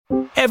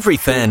Every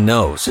fan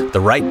knows the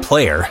right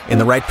player in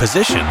the right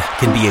position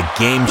can be a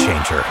game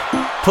changer.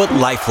 Put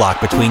LifeLock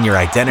between your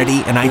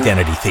identity and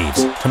identity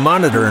thieves to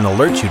monitor and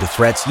alert you to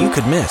threats you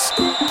could miss.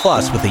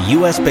 Plus, with a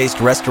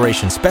U.S.-based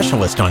restoration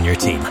specialist on your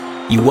team,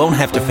 you won't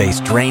have to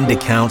face drained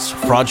accounts,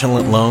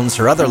 fraudulent loans,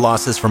 or other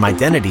losses from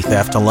identity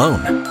theft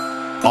alone.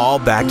 All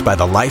backed by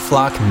the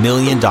LifeLock $1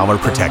 Million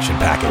Protection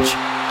Package.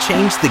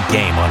 Change the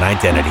game on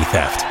identity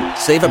theft.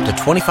 Save up to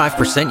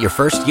 25% your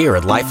first year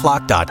at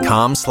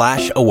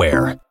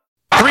LifeLock.com/aware.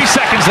 3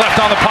 seconds left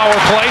on the power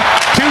play.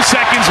 2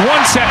 seconds, 1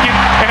 second,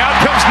 and out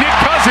comes Nick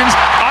Cousins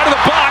out of the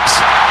box,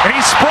 and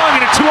he's sprung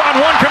in a 2-on-1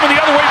 coming the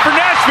other way for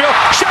Nashville.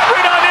 Shot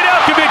right on it.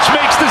 Elkovich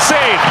makes the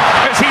save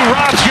as he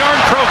robs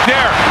Yarncroke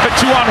there. A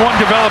 2-on-1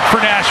 developed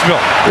for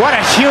Nashville. What a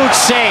huge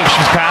save.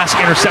 His pass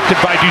intercepted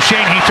by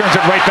Duchesne. He turns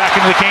it right back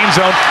into the Kane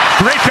zone.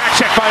 Great back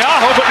check by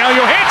Aho, but now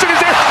Johansson is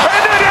there.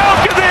 And then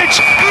Elkovich,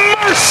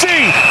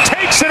 mercy,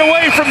 takes it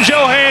away from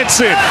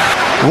Johansson.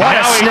 What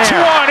now a snare.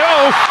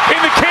 2-on-0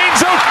 in the Kane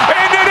zone.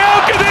 And then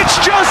Elkovich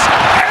just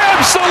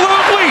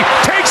absolutely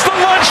takes the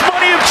lunch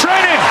money of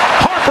Trennan.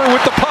 Harper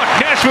with the puck.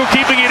 Nashville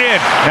keeping it in.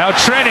 Now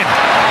Trennan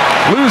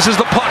loses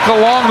the puck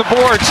along the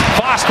boards.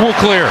 Fost will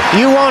clear.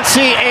 You won't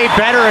see a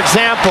better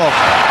example.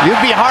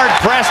 You'd be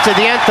hard-pressed to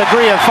the nth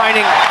degree of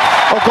finding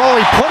a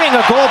goalie putting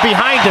a goal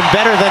behind him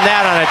better than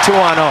that on a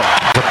 2-on-0.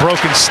 The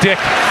broken stick.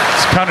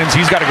 It's Cunnins.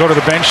 He's got to go to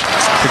the bench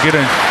to get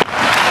a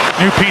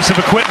new piece of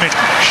equipment.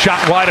 Shot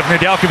wide of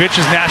Nedeljkovic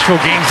as Nashville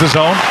gains the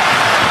zone.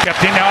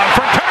 Kept in now out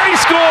front. Cunnin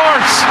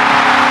scores!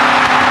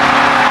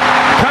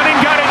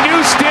 Cunnin got a new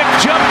stick,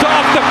 jumped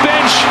off the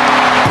bench.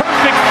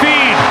 Perfect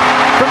feed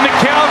from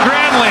Mikhail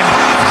Granlund,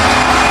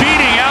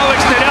 beating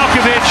Alex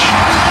Nedeljkovic.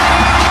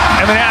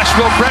 And the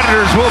Nashville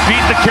Predators will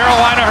beat the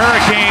Carolina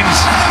Hurricanes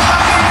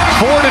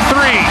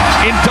 4-3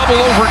 in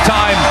double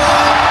overtime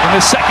in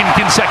the second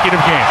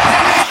consecutive game.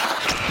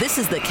 This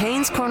is the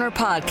Canes Corner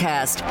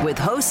Podcast with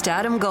host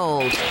Adam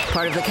Gold,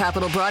 part of the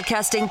Capital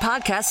Broadcasting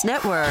Podcast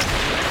Network.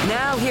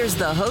 Now here's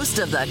the host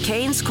of the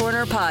Canes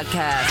Corner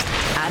Podcast,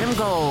 Adam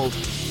Gold.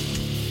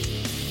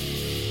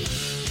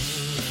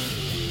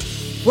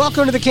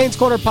 Welcome to the Canes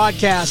Corner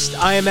Podcast.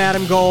 I am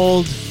Adam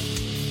Gold.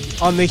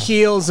 On the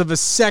heels of a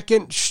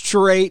second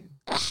straight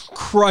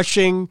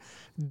crushing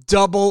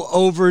double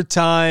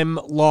overtime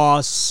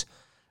loss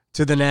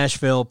to the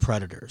Nashville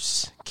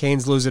Predators.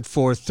 Canes lose at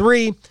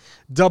 4-3.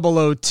 Double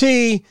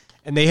OT,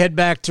 and they head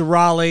back to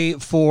Raleigh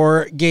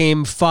for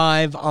Game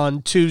 5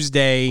 on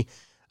Tuesday.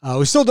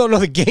 We still don't know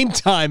the game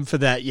time for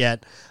that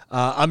yet.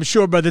 I'm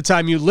sure by the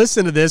time you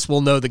listen to this, we'll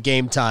know the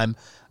game time.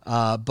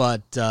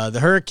 But the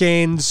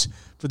Hurricanes,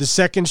 for the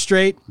second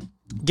straight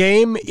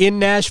game in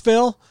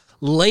Nashville,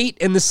 late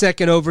in the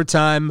second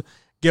overtime,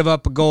 give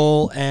up a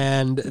goal,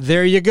 and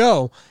there you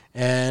go.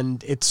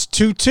 And it's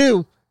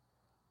 2-2,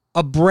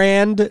 a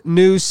brand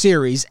new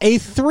series, a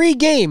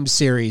 3-game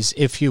series,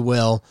 if you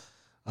will,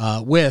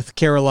 with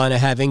Carolina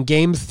having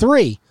Game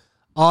 3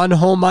 on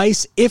home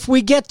ice if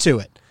we get to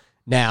it.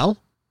 Now,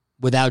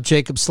 without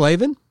Jacob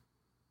Slavin,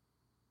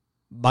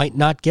 might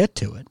not get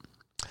to it.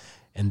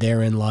 And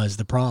therein lies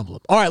the problem.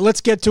 All right,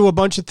 let's get to a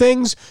bunch of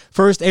things.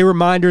 First, a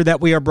reminder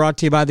that we are brought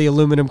to you by the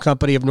Aluminum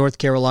Company of North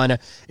Carolina.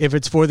 If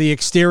it's for the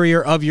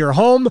exterior of your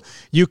home,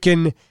 you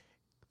can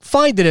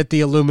find it at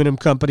the Aluminum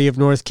Company of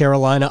North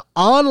Carolina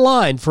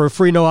online for a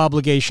free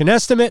no-obligation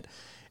estimate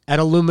at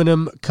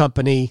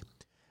aluminumcompany.com.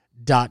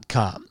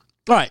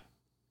 All right,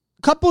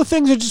 a couple of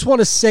things I just want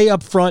to say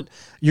up front.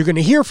 You're going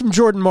to hear from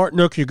Jordan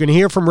Martinook. You're going to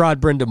hear from Rod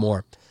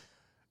Brindamore.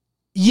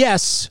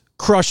 Yes,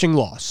 crushing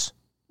loss.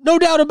 No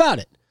doubt about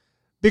it.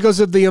 Because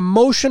of the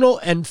emotional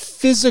and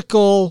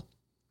physical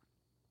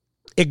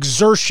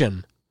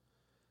exertion,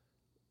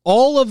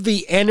 all of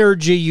the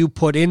energy you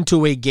put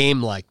into a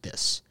game like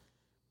this,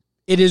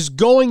 it is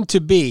going to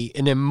be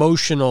an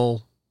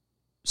emotional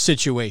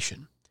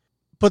situation.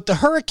 But the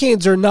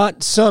Hurricanes are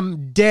not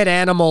some dead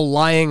animal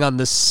lying on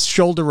the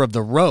shoulder of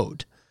the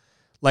road.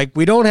 Like,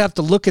 we don't have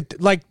to look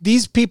at, like,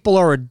 these people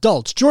are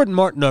adults. Jordan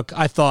Martinook,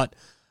 I thought,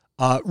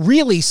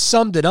 really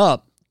summed it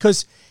up,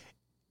 because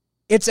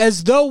it's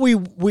as though we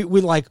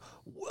like,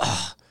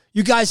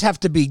 you guys have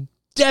to be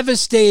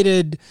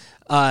devastated.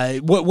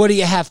 What do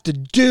you have to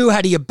do?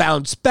 How do you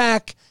bounce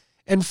back?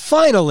 And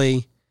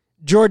finally,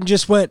 Jordan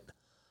just went,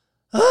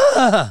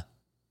 ah.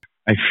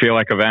 I feel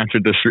like I've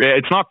answered this.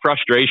 It's not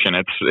frustration.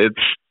 It's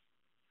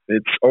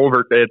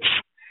over. It's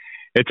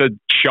a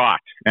shot,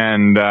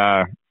 and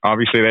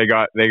obviously they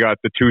got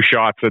the two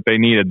shots that they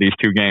needed these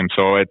two games.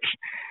 So it's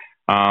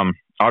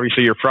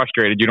obviously you're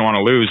frustrated. You don't want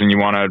to lose, and you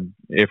want to.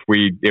 If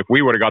we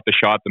would have got the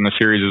shot, then the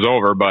series is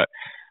over. But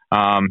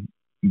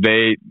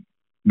they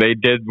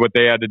did what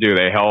they had to do.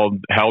 They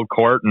held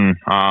court, and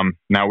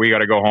now we got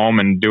to go home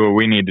and do what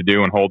we need to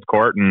do and hold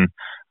court and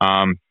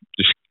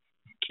just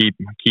keep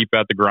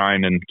at the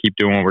grind and keep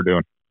doing what we're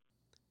doing.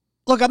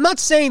 Look, I'm not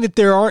saying that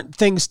there aren't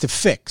things to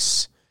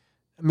fix.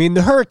 I mean,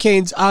 the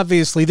Hurricanes,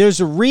 obviously, there's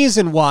a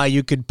reason why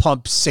you could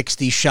pump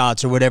 60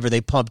 shots or whatever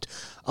they pumped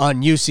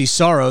on UC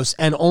Soros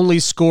and only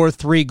score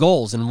 3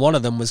 goals, and one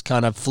of them was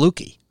kind of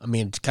fluky. I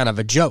mean, it's kind of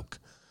a joke.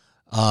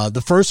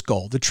 The first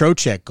goal, the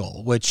Trocheck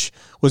goal, which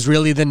was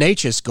really the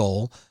Necas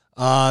goal,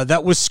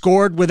 that was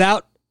scored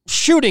without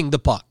shooting the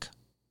puck.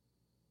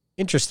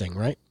 Interesting,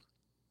 right?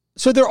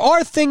 So there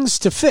are things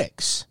to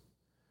fix.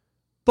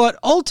 But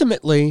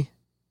ultimately,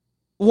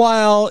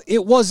 while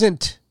it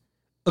wasn't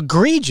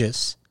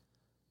egregious,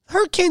 the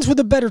Hurricanes were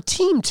the better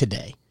team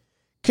today.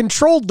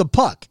 Controlled the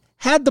puck,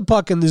 had the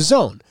puck in the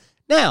zone.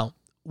 Now,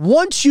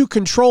 once you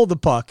control the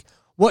puck,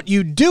 what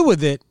you do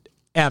with it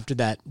after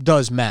that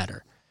does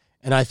matter.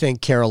 And I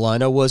think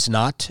Carolina was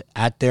not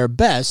at their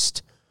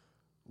best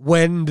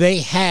when they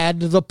had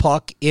the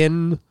puck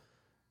in,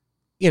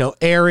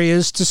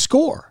 areas to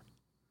score.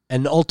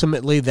 And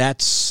ultimately,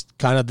 that's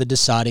kind of the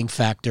deciding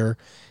factor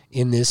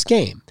in this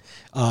game.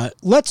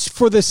 Let's,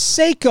 for the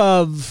sake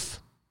of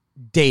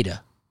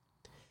data,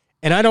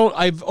 and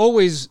I've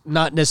always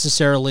not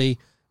necessarily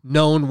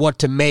known what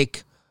to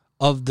make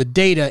of the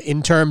data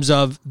in terms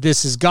of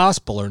this is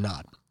gospel or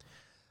not.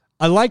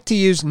 I like to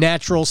use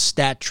Natural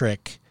Stat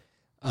Trick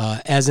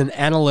as an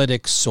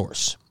analytics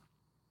source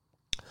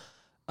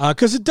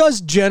because it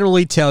does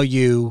generally tell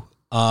you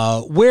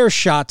where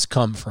shots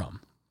come from.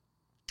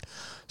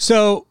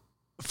 So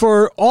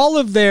for all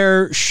of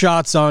their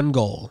shots on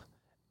goal,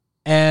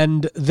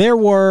 and there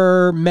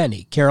were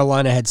many,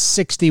 Carolina had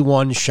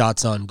 61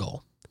 shots on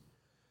goal.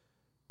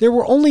 There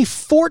were only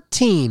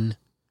 14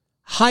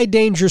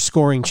 high-danger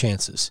scoring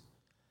chances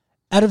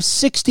out of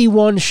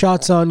 61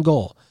 shots on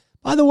goal.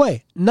 By the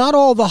way, not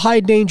all the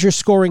high-danger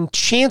scoring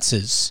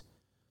chances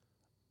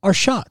are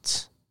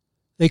shots.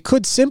 They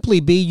could simply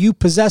be you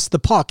possess the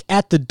puck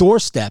at the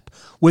doorstep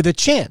with a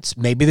chance.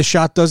 Maybe the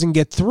shot doesn't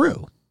get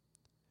through.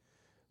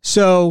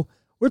 So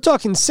we're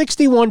talking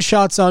 61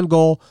 shots on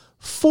goal,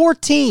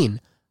 14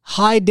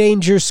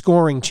 high-danger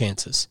scoring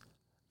chances.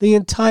 The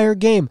entire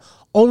game.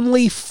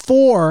 Only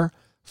 4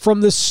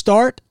 from the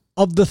start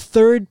of the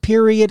third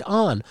period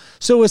on.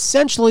 So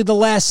essentially the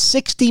last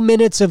 60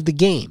 minutes of the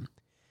game,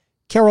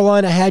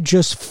 Carolina had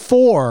just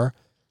 4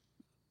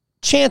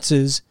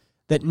 chances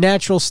that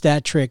Natural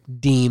Stat Trick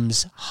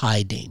deems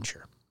high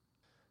danger.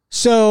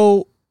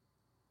 So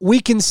we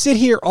can sit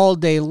here all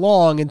day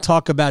long and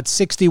talk about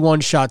 61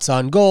 shots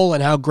on goal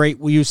and how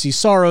great UC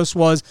Saros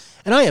was.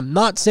 And I am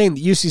not saying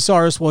that UC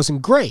Saros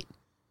wasn't great.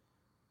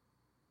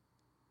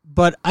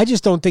 But I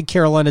just don't think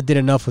Carolina did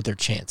enough with their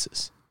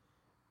chances.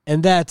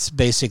 And that's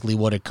basically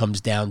what it comes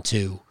down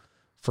to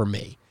for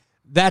me.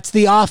 That's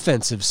the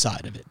offensive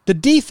side of it. The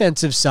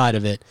defensive side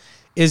of it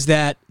is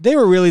that they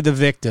were really the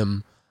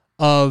victim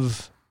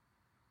of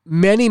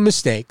many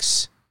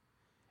mistakes.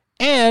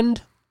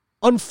 And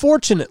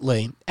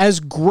unfortunately, as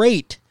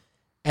great,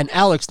 and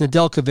Alex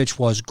Nedeljkovic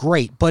was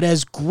great, but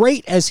as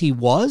great as he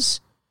was,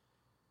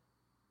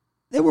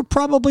 there were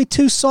probably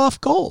 2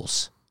 soft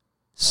goals.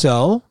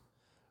 So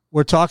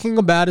we're talking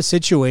about a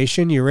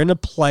situation, you're in a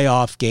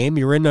playoff game,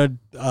 you're in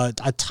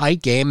a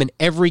tight game, and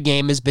every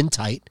game has been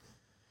tight.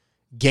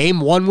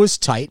 Game 1 was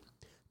tight.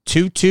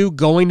 2-2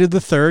 going to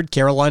the third.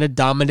 Carolina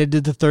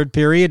dominated the third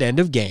period, end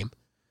of game.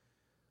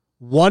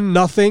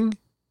 1-0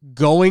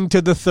 going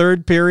to the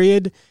third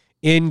period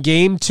in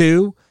game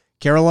 2.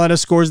 Carolina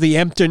scores the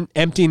empty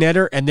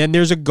netter, and then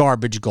there's a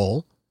garbage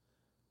goal.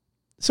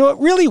 So it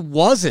really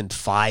wasn't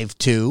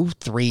 5-2,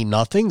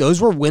 3-0.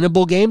 Those were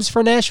winnable games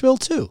for Nashville,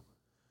 too.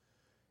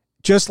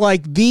 Just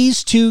like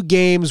these 2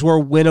 games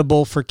were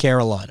winnable for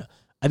Carolina.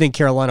 I think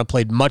Carolina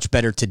played much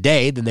better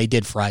today than they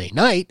did Friday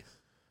night,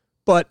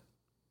 but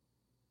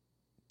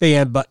they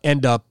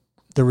end up,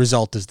 the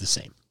result is the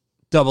same.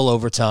 Double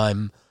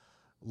overtime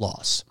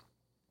loss.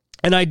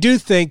 And I do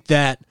think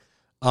that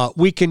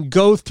we can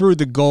go through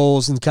the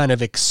goals and kind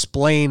of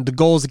explain the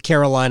goals that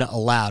Carolina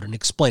allowed and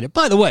explain it.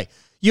 By the way,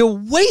 you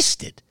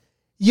wasted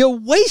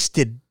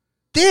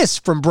this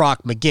from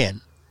Brock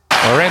McGinn.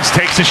 Lorenz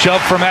takes a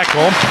shove from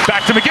Ekholm.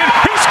 Back to McGinn.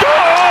 He scores!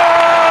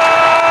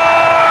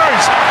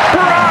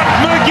 Brock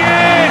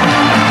McGinn,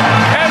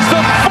 as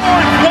the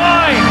 4th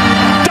line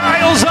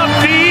dials up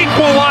the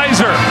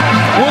equalizer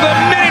with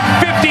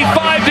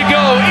 1:55 to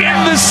go in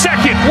the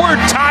second. We're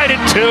tied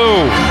at 2.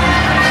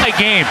 A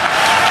game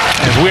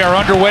as we are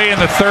underway in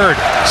the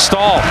third.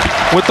 Stahl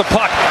with the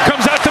puck.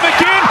 Comes out to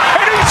McGinn,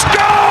 and he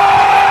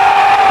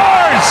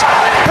scores!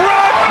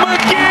 Brock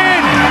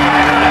McGinn!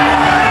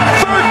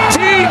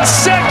 13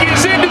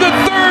 seconds into the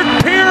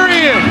third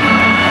period,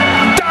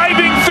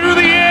 diving through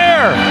the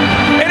air,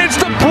 and it's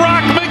the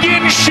Brock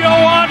McGinn show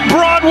on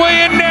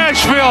Broadway in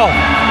Nashville.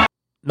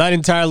 Not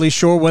entirely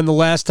sure when the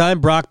last time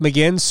Brock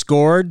McGinn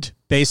scored,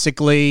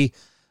 basically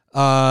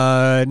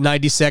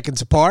 90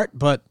 seconds apart,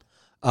 but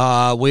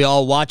we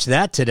all watched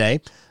that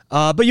today.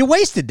 But you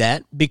wasted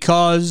that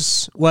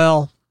because,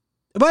 well,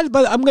 but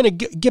I'm going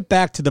to get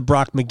back to the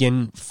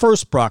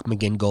first Brock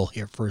McGinn goal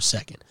here for a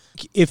second.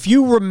 If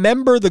you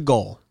remember the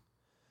goal,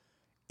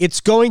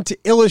 it's going to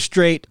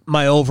illustrate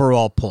my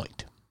overall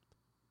point.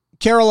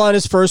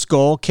 Carolina's first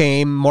goal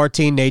came,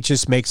 Martin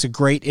Necas makes a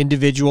great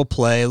individual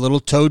play, a little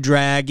toe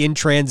drag in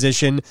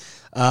transition,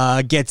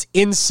 gets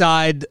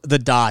inside the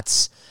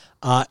dots,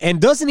 and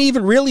doesn't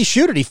even really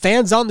shoot it. He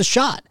fans on the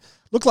shot.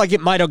 looked like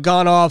it might have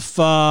gone off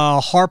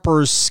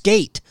Harper's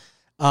skate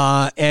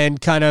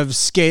and kind of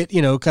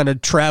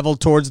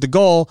traveled towards the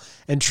goal,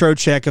 and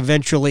Trocheck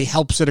eventually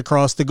helps it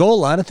across the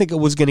goal line. I think it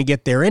was going to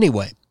get there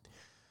anyway.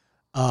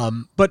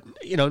 But,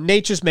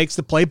 Nate just makes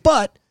the play,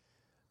 but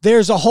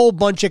there's a whole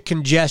bunch of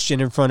congestion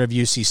in front of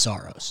UC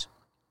Saros.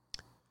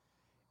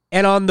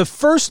 And on the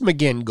first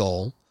McGinn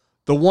goal,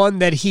 the one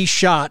that he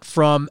shot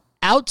from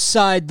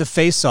outside the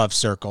faceoff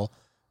circle,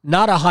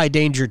 not a high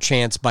danger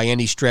chance by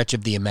any stretch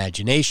of the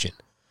imagination,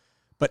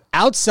 but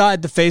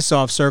outside the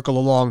faceoff circle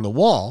along the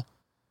wall,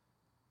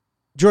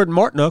 Jordan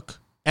Martinook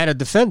and a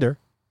defender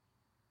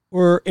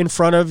were in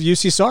front of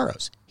UC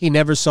Saros. He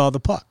never saw the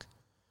puck.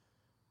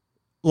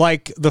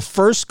 Like the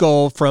first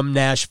goal from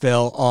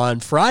Nashville on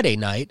Friday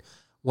night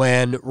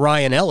when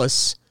Ryan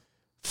Ellis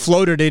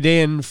floated it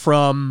in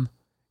from,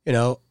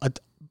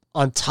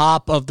 on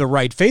top of the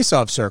right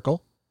faceoff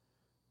circle,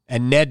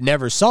 and Ned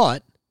never saw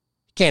it.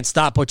 Can't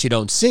stop what you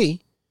don't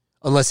see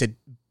unless it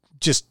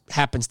just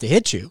happens to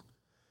hit you.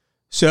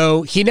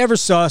 So he never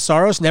saw,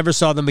 Saros never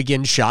saw the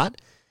McGinn shot.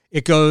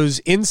 It goes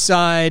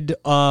inside,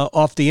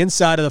 off the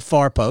inside of the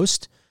far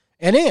post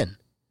and in.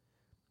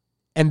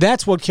 And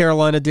that's what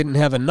Carolina didn't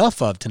have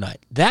enough of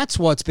tonight. That's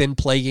what's been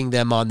plaguing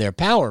them on their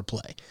power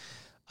play.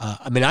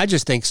 I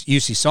just think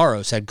UC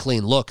Saros had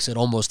clean looks at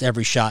almost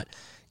every shot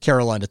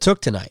Carolina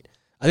took tonight.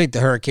 I think the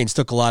Hurricanes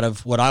took a lot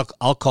of what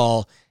I'll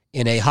call,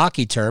 in a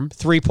hockey term,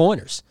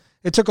 three-pointers.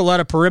 It took a lot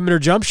of perimeter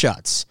jump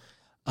shots.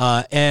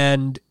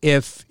 And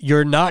if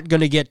you're not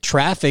going to get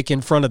traffic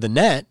in front of the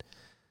net,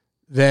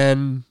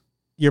 then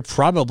you're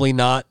probably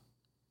not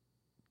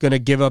going to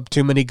give up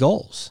too many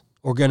goals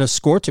or going to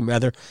score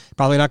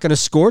probably not going to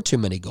score too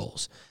many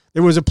goals.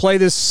 There was a play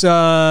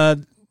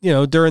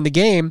during the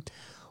game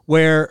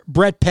where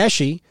Brett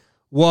Pesce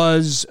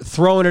was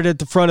throwing it at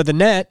the front of the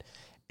net,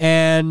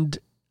 and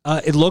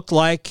it looked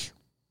like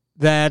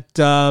that.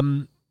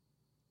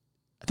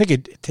 I think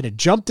it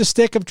jumped the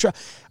stick of.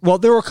 Well,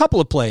 there were a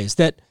couple of plays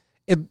that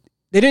they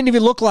didn't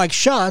even look like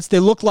shots. They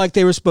looked like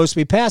they were supposed to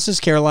be passes.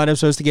 Carolina was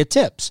supposed to get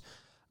tips.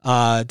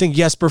 I think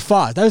Jesper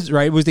Fast. That was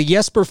right. It was the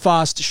Jesper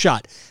Fast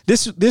shot.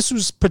 This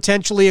was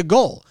potentially a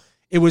goal.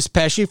 It was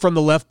Pesce from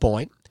the left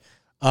point,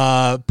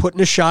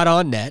 putting a shot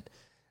on net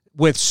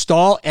with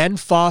Stahl and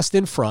Fast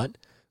in front,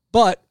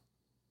 but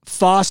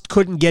Fast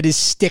couldn't get his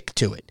stick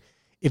to it.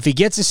 If he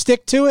gets a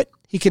stick to it,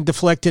 he can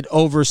deflect it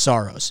over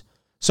Saros.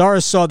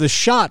 Saros saw the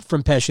shot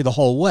from Pesce the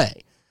whole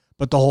way,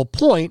 but the whole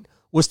point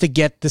was to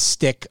get the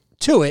stick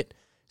to it,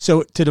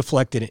 so to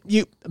deflect it.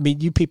 You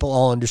people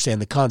all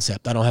understand the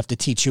concept. I don't have to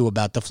teach you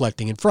about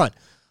deflecting in front.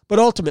 But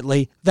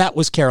ultimately, that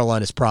was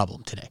Carolina's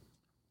problem today.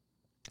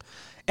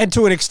 And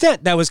to an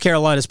extent, that was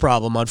Carolina's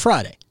problem on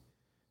Friday.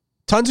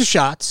 Tons of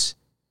shots,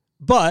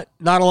 but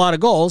not a lot of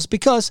goals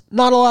because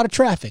not a lot of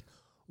traffic.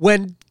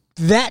 When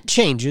that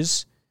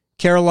changes,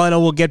 Carolina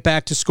will get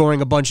back to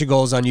scoring a bunch of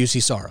goals on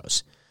UC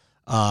Saros.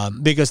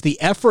 Because the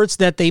efforts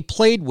that they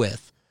played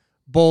with,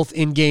 both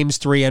in games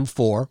 3 and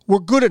 4, were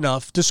good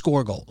enough to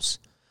score goals.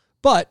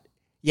 But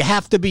you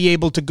have to be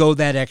able to go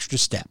that extra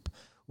step.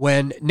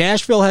 When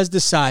Nashville has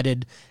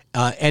decided,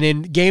 and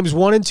in games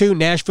 1 and 2,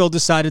 Nashville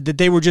decided that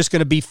they were just going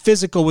to be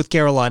physical with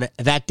Carolina,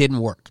 that didn't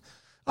work.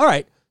 All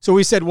right, so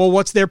we said, well,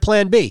 what's their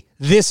plan B?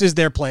 This is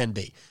their plan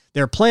B.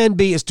 Their plan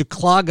B is to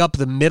clog up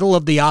the middle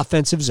of the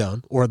offensive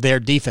zone, or their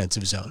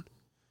defensive zone.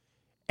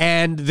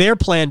 And their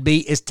plan B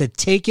is to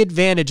take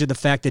advantage of the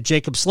fact that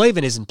Jacob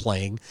Slavin isn't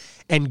playing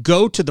and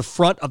go to the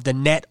front of the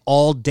net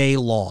all day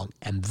long.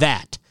 And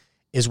that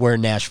is where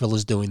Nashville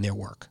is doing their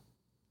work.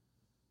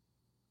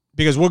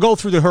 Because we'll go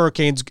through the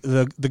Hurricanes,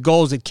 the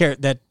goals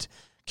that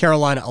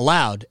Carolina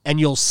allowed, and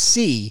you'll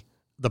see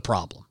the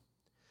problem.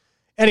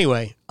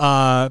 Anyway,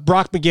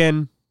 Brock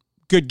McGinn,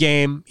 good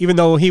game. Even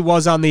though he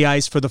was on the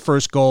ice for the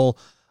first goal,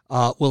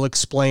 we'll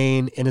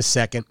explain in a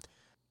second.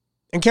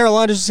 And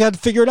Carolina just had to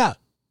figure it out.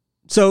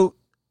 So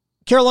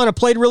Carolina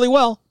played really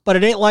well, but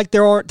it ain't like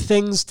there aren't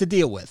things to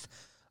deal with.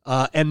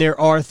 And there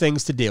are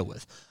things to deal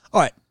with.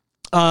 All right,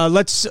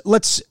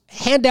 let's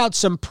hand out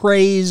some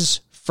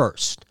praise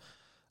first.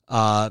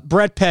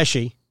 Brett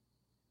Pesce,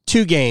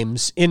 2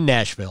 games in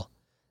Nashville,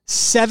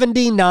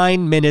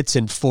 79 minutes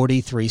and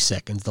 43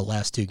 seconds the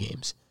last 2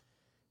 games.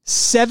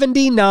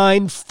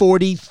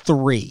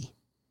 79-43.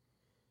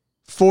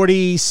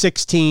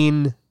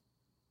 40-16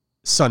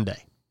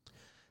 Sunday.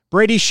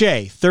 Brady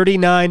Shea,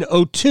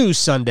 39-02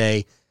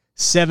 Sunday,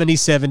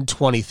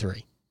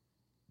 77-23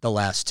 the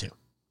last 2.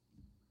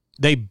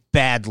 They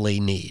badly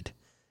need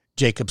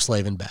Jacob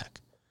Slavin back.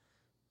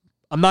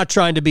 I'm not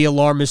trying to be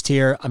alarmist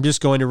here. I'm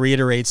just going to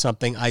reiterate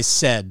something I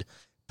said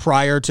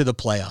prior to the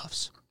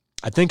playoffs.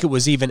 I think it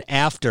was even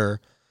after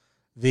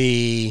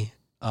it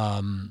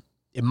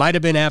might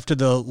have been after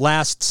the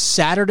last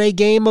Saturday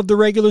game of the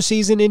regular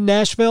season in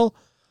Nashville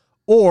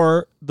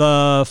or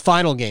the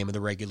final game of the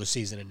regular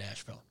season in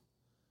Nashville.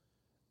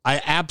 I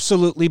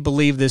absolutely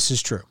believe this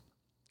is true.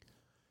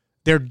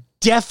 They're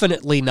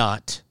definitely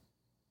not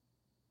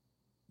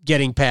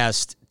getting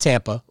past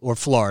Tampa or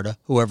Florida,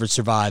 whoever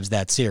survives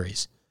that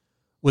series,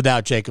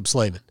 without Jacob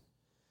Slavin.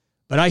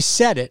 But I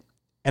said it,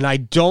 and I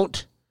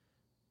don't.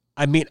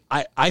 I mean,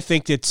 I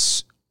think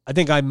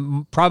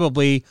I'm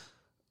probably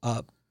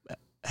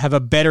have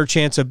a better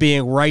chance of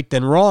being right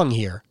than wrong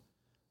here.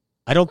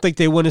 I don't think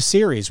they win a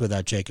series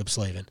without Jacob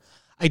Slavin.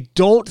 I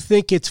don't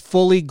think it's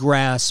fully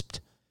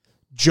grasped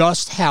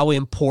just how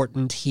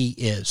important he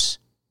is.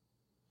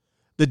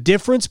 The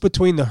difference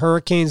between the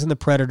Hurricanes and the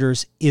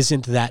Predators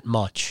isn't that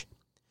much.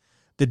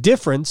 The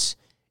difference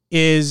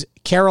is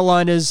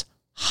Carolina's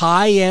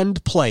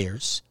high-end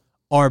players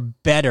are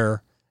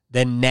better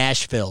than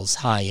Nashville's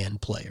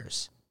high-end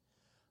players.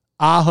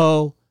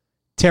 Aho,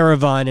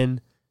 Teravainen,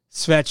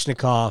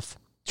 Svechnikov,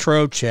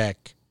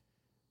 Trocheck,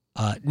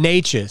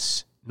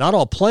 Necas, not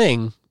all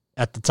playing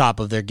at the top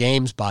of their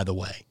games, by the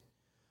way.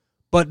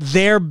 But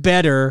they're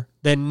better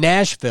than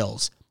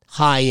Nashville's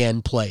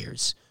high-end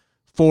players.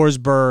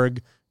 Forsberg,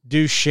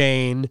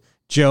 Duchesne,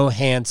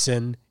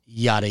 Johansson,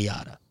 yada,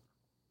 yada.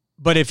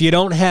 But if you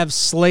don't have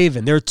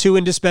Slavin, there are two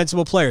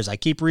indispensable players. I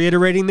keep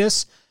reiterating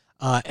this,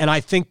 and I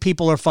think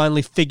people are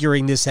finally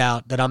figuring this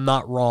out, that I'm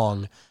not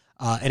wrong.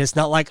 And it's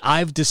not like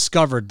I've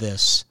discovered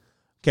this.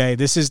 Okay,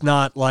 this is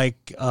not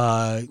like,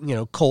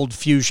 cold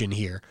fusion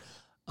here.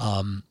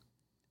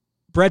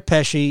 Brett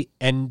Pesce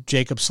and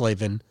Jacob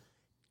Slavin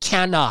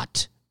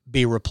cannot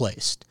be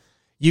replaced.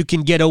 You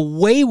can get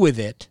away with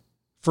it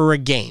for a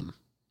game,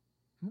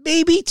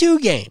 maybe 2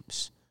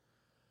 games,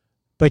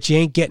 but you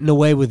ain't getting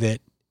away with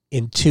it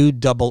in 2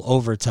 double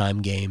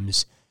overtime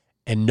games,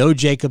 and no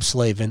Jacob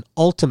Slavin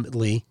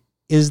ultimately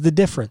is the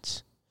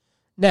difference.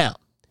 Now,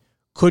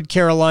 could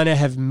Carolina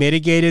have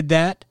mitigated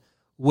that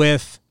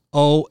with,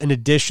 an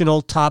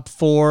additional top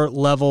 4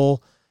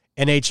 level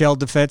NHL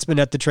defenseman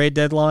at the trade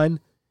deadline?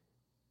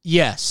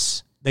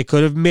 Yes, they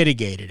could have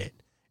mitigated it.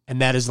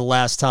 And that is the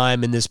last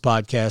time in this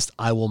podcast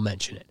I will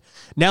mention it.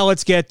 Now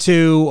let's get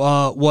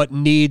to what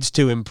needs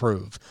to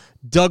improve.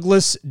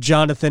 Douglas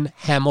Jonathan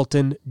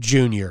Hamilton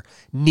Jr.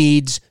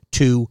 needs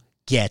to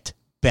get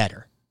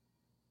better.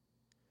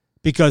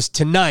 Because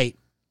tonight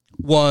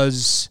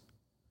was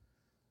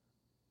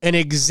an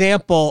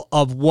example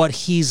of what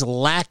he's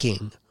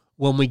lacking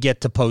when we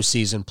get to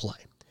postseason play.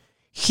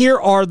 Here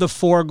are the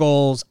 4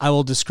 goals I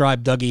will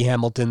describe Dougie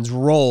Hamilton's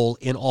role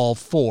in all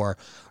 4.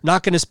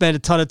 Not going to spend a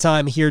ton of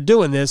time here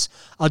doing this.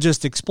 I'll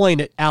just explain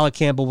it. Alec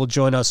Campbell will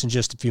join us in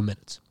just a few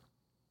minutes.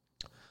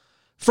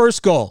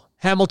 First goal,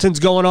 Hamilton's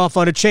going off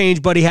on a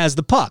change, but he has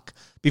the puck.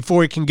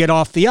 Before he can get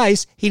off the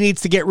ice, he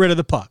needs to get rid of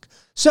the puck.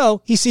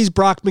 So he sees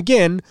Brock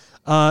McGinn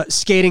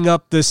skating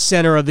up the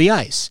center of the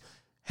ice.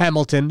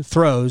 Hamilton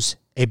throws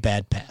a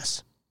bad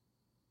pass.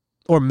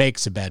 Or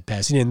makes a bad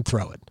pass. He didn't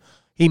throw it.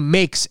 He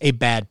makes a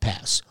bad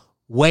pass.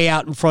 Way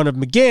out in front of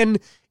McGinn.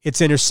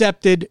 It's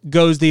intercepted,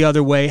 goes the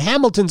other way.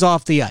 Hamilton's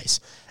off the ice.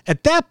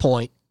 At that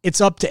point,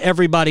 it's up to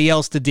everybody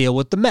else to deal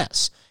with the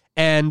mess.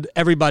 And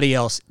everybody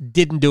else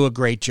didn't do a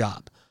great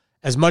job.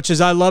 As much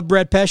as I love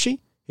Brett Pesce,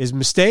 his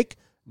mistake,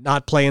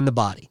 not playing the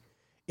body.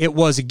 It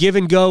was a give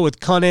and go with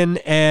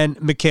Cunnin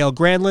and Mikael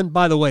Granlund.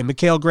 By the way,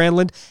 Mikael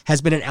Granlund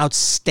has been an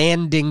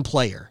outstanding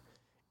player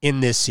in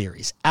this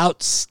series.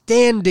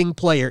 Outstanding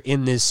player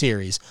in this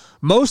series.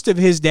 Most of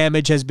his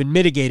damage has been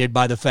mitigated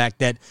by the fact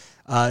that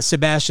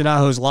Sebastian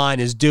Aho's line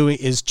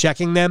is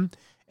checking them,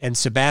 and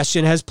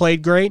Sebastian has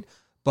played great,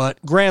 but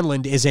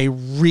Granlund is a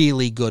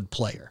really good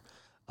player.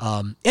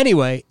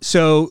 Anyway,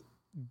 so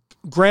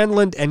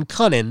Granlund and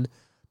Cunnin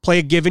play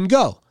a give and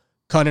go.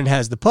 Cunnin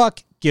has the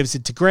puck, gives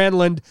it to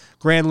Granlund.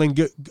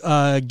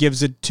 Granlund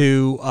gives it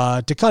to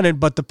Cunnin,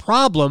 but the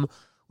problem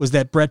was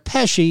that Brett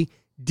Pesce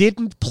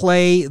didn't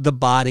play the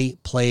body,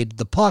 played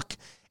the puck.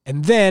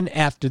 And then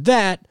after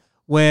that,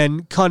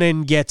 when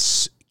Cunnin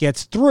gets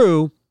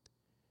through,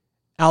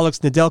 Alex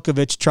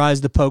Nedeljkovic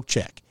tries the poke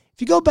check.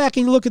 If you go back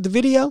and look at the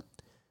video,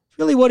 it's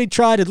really what he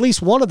tried at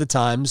least one of the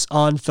times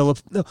on Philip.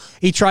 No,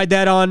 he tried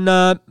that on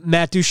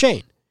Matt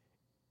Duchesne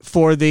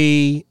for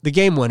the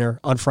game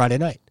winner on Friday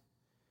night.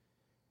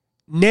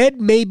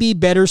 Ned may be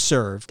better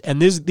served,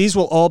 and these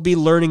will all be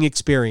learning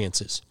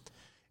experiences.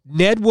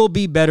 Ned will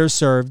be better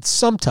served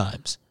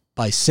sometimes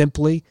by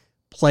simply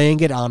playing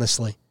it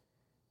honestly.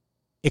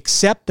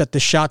 Accept that the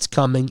shot's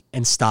coming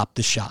and stop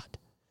the shot.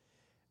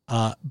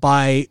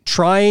 By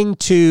trying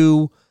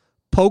to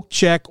poke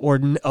check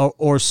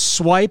or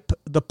swipe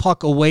the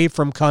puck away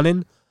from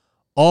Cunnin,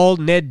 all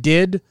Ned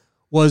did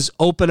was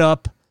open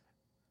up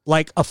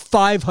like a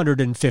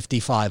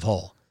 555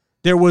 hole.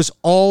 There was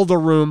all the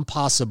room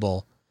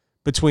possible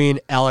between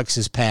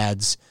Alex's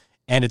pads,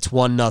 and it's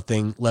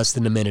 1-0 less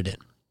than a minute in.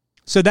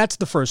 So that's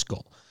the first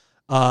goal.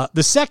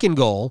 The second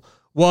goal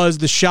was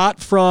the shot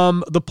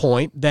from the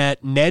point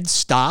that Ned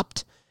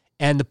stopped,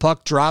 and the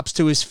puck drops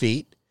to his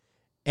feet,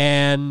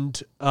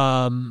 and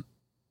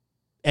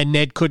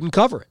Ned couldn't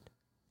cover it.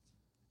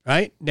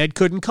 Right? Ned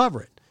couldn't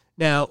cover it.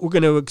 Now we're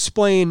going to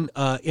explain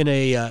in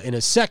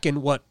a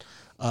second what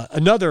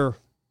another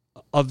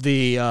of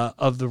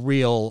the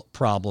real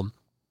problem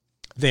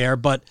there,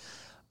 but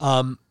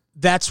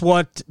that's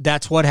what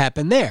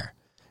happened there.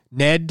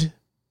 Ned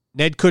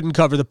couldn't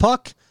cover the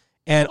puck,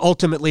 and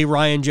ultimately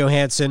Ryan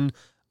Johansson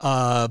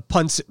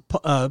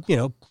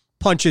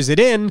punches it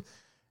in,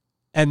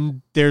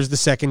 and there's the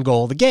second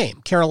goal of the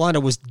game.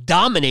 Carolina was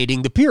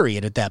dominating the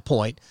period at that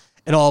point,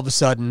 and all of a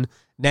sudden,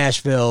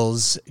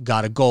 Nashville's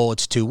got a goal.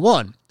 It's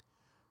 2-1.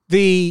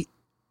 The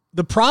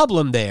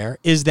problem there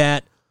is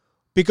that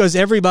because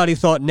everybody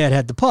thought Ned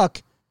had the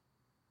puck,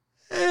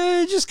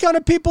 just kind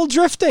of people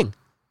drifting.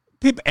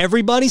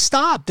 Everybody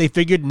stopped. They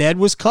figured Ned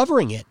was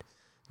covering it.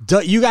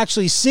 You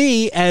actually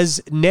see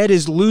as Ned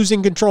is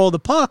losing control of the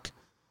puck,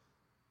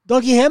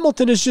 Dougie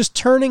Hamilton is just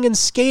turning and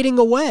skating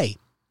away.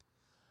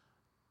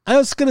 I know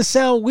it's going to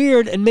sound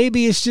weird, and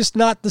maybe it's just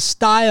not the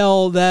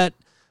style that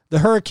the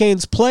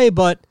Hurricanes play,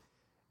 but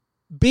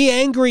be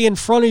angry in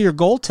front of your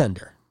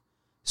goaltender.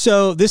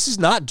 So this is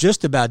not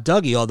just about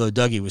Dougie, although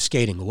Dougie was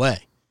skating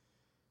away.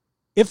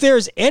 If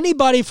there's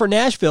anybody for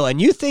Nashville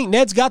and you think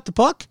Ned's got the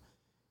puck,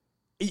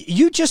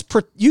 you just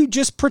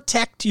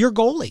protect your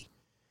goalie.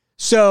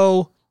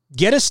 So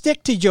get a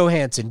stick to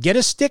Johansson, get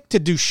a stick to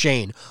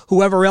Duchesne,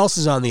 whoever else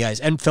is on the ice,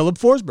 and Philip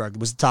Forsberg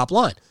was the top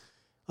line.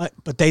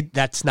 But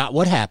that's not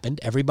what happened.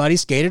 Everybody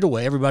skated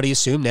away. Everybody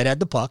assumed Ned had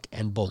the puck,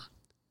 and boom,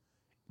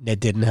 Ned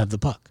didn't have the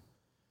puck.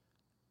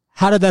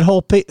 How did that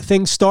whole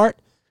thing start?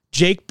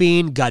 Jake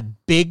Bean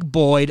got big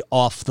boyed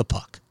off the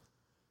puck.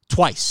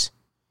 Twice.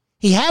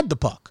 He had the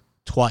puck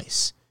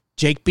twice.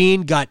 Jake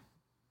Bean got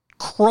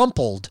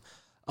crumpled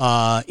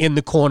in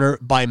the corner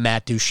by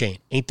Matt Duchesne.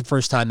 Ain't the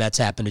first time that's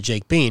happened to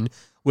Jake Bean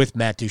with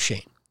Matt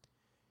Duchesne.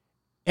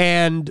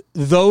 And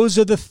those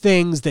are the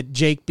things that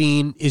Jake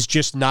Bean is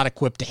just not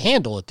equipped to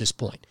handle at this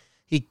point.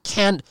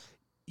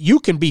 You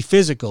can be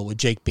physical with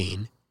Jake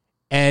Bean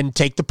and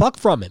take the puck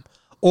from him,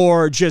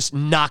 or just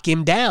knock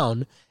him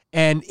down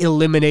and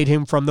eliminate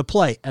him from the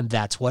play. And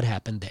that's what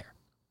happened there.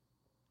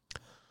 I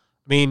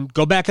mean,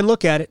 go back and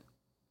look at it.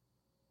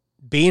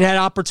 Bean had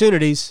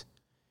opportunities,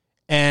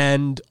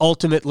 and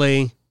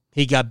ultimately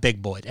he got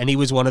big boyed. And he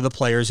was one of the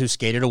players who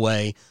skated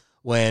away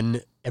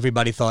when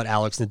everybody thought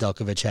Alex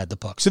Nedeljkovic had the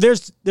puck. So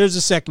there's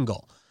a second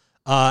goal.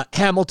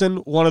 Hamilton,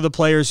 one of the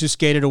players who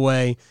skated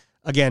away.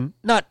 Again,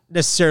 not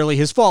necessarily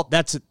his fault.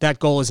 That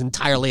goal is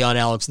entirely on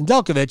Alex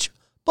Nedeljkovic,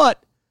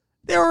 but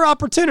there were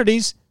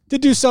opportunities to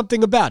do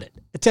something about it.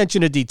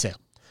 Attention to detail.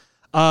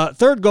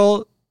 Third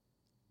goal,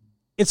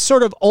 it's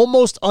sort of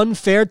almost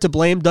unfair to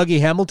blame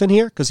Dougie Hamilton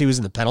here because he was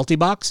in the penalty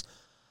box,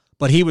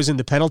 but he was in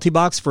the penalty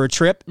box for a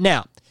trip.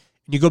 Now,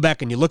 you go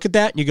back and you look at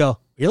that and you go,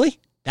 really?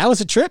 That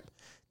was a trip?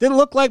 Didn't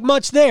look like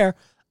much there.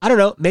 I don't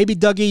know. Maybe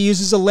Dougie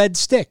uses a lead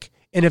stick.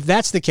 And if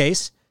that's the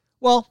case,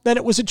 well, then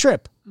it was a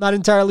trip. Not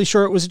entirely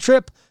sure it was a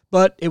trip,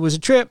 but it was a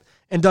trip,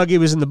 and Dougie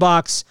was in the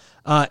box.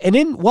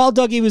 While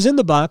Dougie was in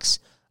the box,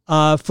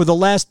 for the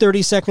last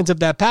 30 seconds of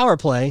that power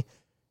play,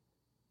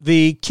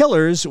 the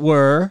killers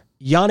were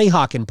Yanni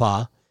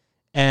Hakanpää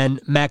and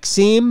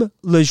Maxime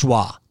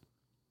Lajoie.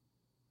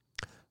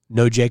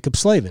 No Jacob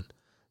Slavin.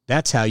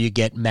 That's how you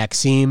get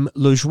Maxime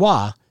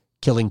Lajoie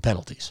killing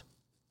penalties.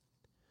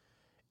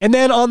 And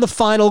then on the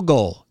final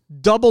goal,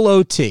 double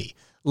OT,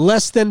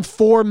 less than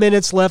 4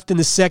 minutes left in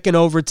the second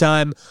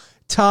overtime.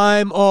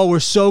 We're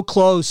so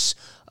close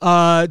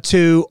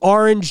to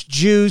orange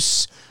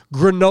juice,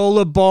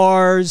 granola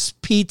bars,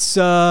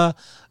 pizza,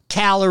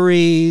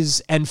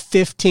 calories, and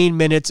 15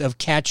 minutes of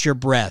catch your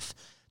breath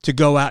to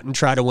go out and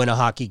try to win a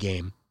hockey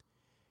game.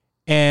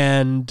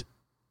 And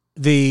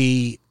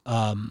the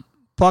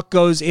puck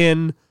goes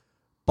in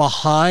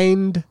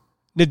behind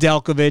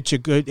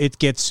Nedeljkovic. It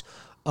gets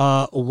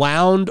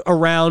wound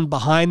around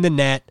behind the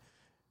net.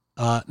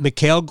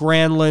 Mikael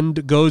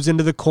Granlund goes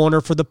into the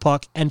corner for the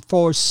puck, and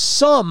for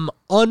some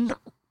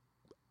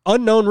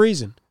unknown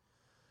reason,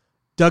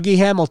 Dougie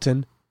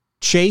Hamilton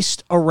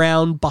chased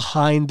around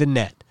behind the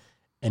net,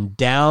 and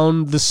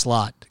down the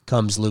slot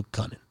comes Luke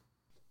Cunnin.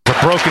 The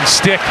broken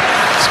stick.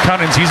 It's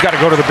Cunnins. He's got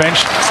to go to the bench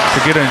to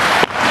get a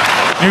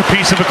new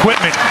piece of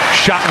equipment.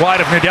 Shot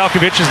wide of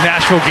Nedeljkovic as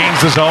Nashville gains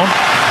the zone.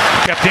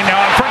 Kept in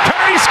now out front.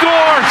 Cunnin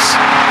scores!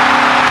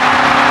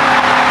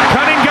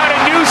 Cunnin got a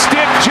new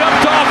stick,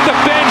 jumped off the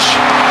bench.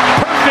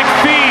 Perfect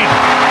feed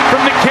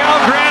from Mikael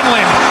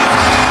Granlund,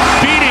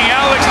 beating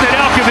Alex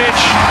Nedeljkovic.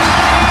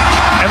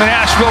 And the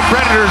Nashville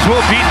Predators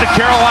will beat the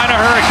Carolina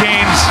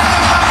Hurricanes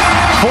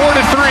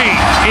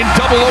 4-3 in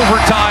double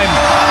overtime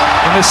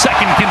in the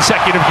second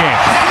consecutive game.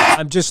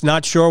 I'm just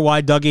not sure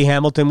why Dougie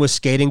Hamilton was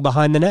skating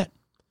behind the net.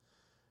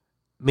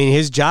 I mean,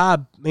 his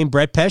job,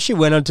 Brett Pesce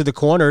went onto the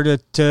corner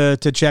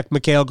to check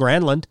Mikael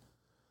Granlund,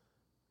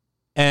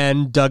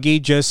 and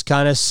Dougie just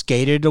kind of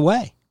skated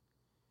away.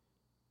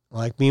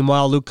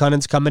 Meanwhile, Luke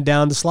Cunnin's coming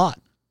down the slot.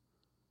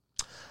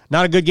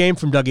 Not a good game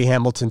from Dougie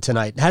Hamilton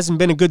tonight. It hasn't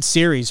been a good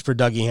series for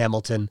Dougie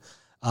Hamilton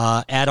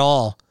at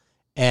all.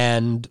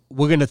 And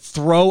we're going to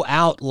throw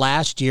out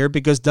last year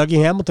because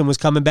Dougie Hamilton was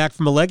coming back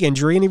from a leg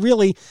injury, and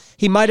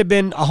he might have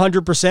been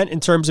 100% in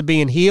terms of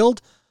being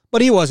healed,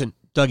 but he wasn't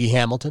Dougie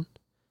Hamilton.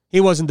 He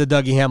wasn't the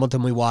Dougie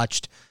Hamilton we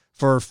watched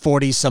for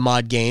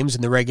 40-some-odd games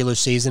in the regular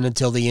season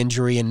until the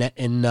injury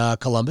in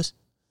Columbus.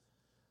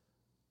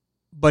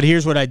 But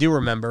here's what I do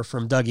remember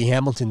from Dougie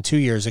Hamilton 2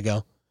 years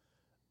ago.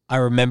 I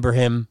remember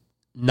him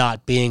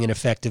not being an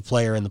effective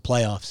player in the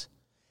playoffs.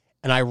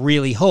 And I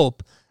really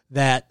hope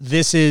that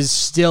this is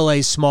still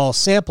a small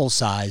sample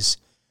size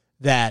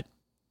that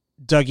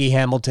Dougie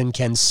Hamilton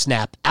can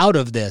snap out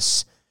of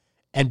this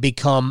and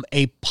become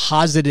a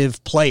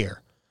positive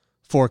player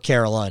for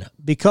Carolina.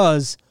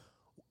 Because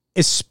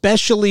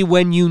especially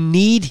when you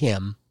need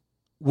him,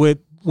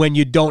 when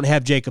you don't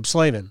have Jacob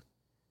Slavin,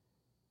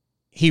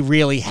 he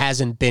really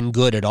hasn't been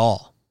good at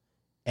all.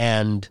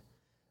 And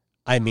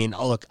I mean,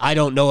 look, I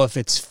don't know if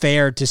it's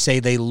fair to say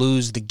they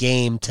lose the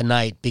game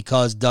tonight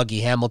because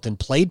Dougie Hamilton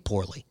played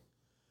poorly.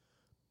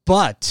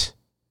 But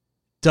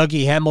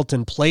Dougie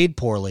Hamilton played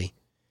poorly,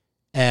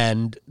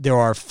 and there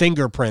are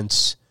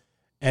fingerprints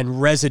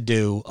and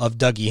residue of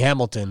Dougie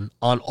Hamilton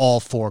on all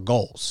 4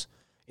 goals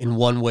in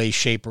one way,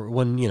 shape, or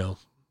one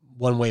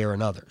way or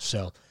another.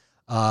 So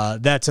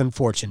that's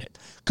unfortunate.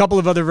 A couple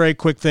of other very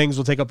quick things.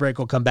 We'll take a break.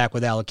 We'll come back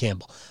with Alec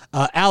Campbell.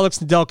 Alex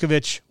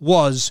Nedeljkovic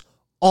was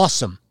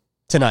awesome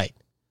tonight.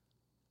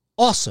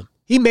 Awesome.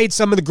 He made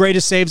some of the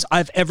greatest saves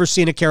I've ever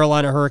seen a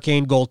Carolina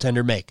Hurricane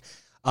goaltender make.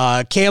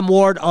 Cam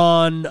Ward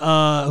on,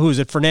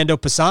 Fernando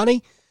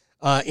Pisani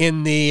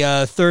in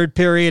the third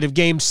period of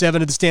Game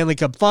 7 of the Stanley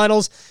Cup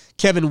Finals.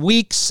 Kevin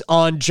Weeks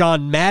on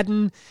John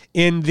Madden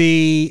in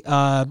the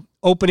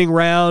opening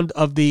round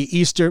of the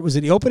Easter. Was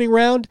it the opening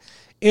round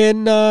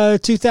in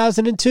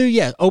 2002?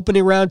 Yeah,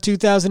 opening round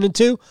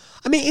 2002.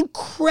 I mean,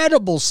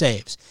 incredible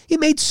saves. He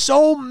made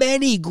so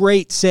many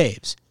great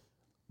saves,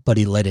 but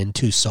he let in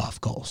 2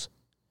 soft goals.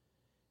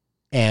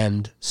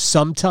 And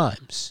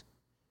sometimes,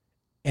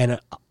 and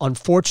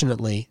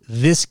unfortunately,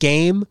 this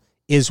game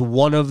is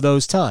one of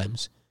those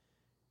times,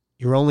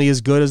 you're only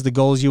as good as the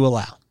goals you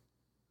allow.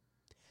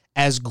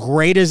 As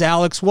great as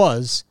Alex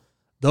was,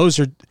 those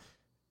are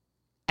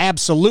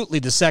absolutely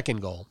the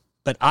second goal.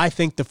 But I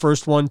think the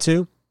first one,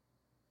 too,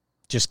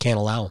 just can't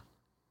allow him.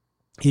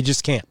 You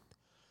just can't.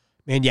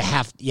 Man, you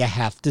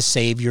have to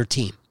save your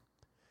team.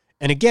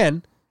 And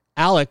again,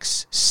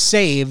 Alex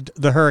saved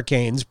the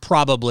Hurricanes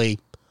probably,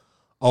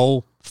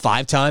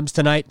 5 times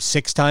tonight,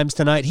 6 times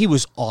tonight. He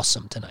was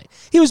awesome tonight.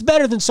 He was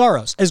better than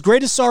Saros. As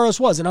great as Saros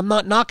was, and I'm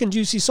not knocking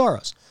Juicy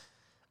Saros,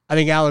 I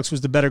think Alex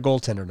was the better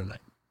goaltender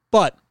tonight.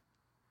 But,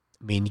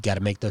 I mean, you got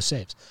to make those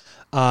saves.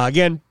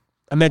 Again,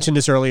 I mentioned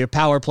this earlier.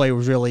 Power play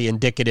was really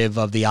indicative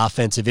of the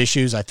offensive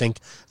issues. I think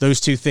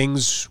those two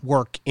things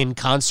work in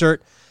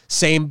concert.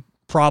 Same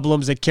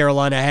problems that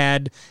Carolina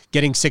had,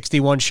 getting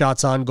 61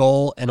 shots on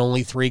goal and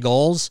only 3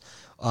 goals,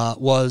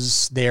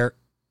 was their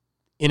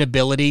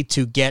inability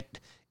to get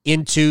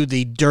into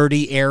the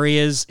dirty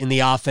areas in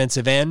the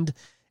offensive end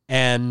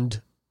and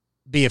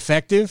be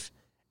effective.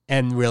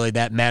 And really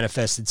that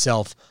manifests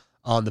itself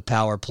on the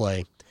power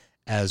play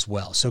as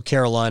well. So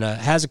Carolina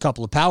has a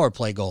couple of power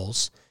play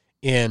goals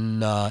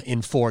in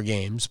 4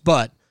 games,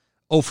 but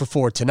 0 for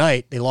 4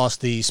 tonight. They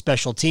lost the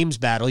special teams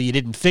battle. You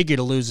didn't figure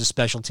to lose the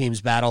special teams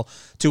battle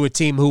to a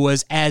team who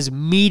was as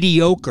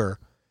mediocre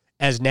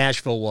as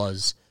Nashville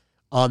was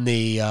on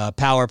the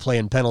power play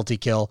and penalty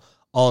kill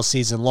all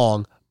season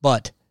long,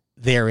 but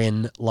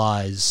therein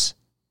lies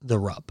the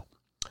rub.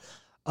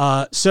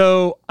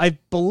 So I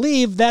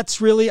believe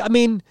that's really, I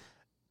mean,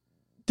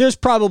 there's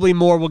probably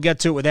more. We'll get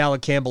to it with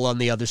Alec Campbell on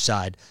the other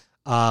side.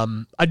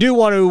 I do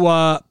want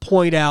to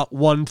point out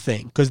one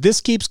thing, because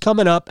this keeps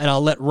coming up, and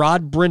I'll let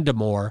Rod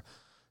Brindamore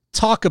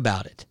talk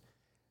about it.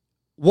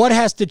 What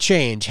has to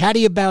change? How do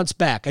you bounce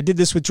back? I did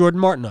this with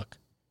Jordan Martinook.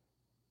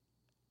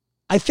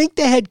 I think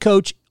the head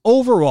coach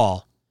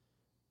overall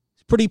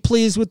is pretty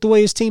pleased with the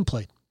way his team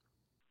played.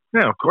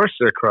 Yeah, of course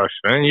they're crushed,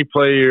 man. You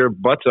play your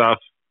butts off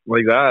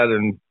like that,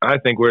 and I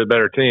think we're a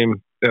better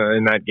team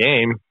in that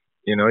game.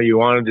 You know, you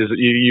want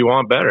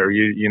better.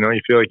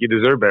 You feel like you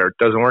deserve better. It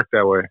doesn't work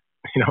that way,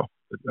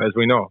 as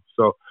we know.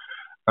 So,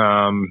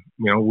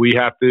 we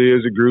have to,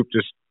 as a group,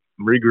 just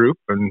regroup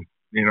and,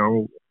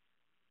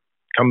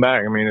 come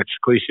back. I mean, it's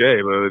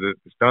cliche, but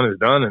it's done is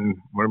done, and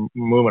we're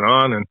moving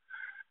on and,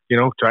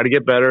 try to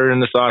get better in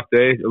the soft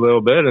day a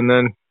little bit. And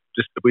then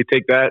just if we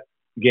take that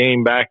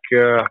game back,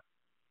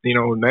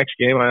 next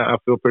game, I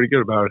feel pretty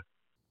good about it.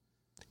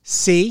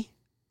 See,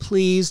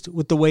 pleased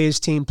with the way his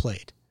team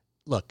played.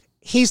 Look,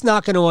 he's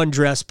not going to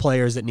undress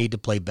players that need to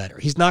play better.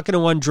 He's not going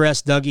to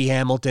undress Dougie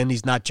Hamilton.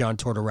 He's not John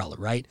Tortorella,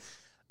 right?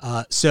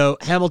 So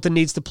Hamilton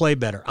needs to play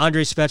better.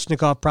 Andrei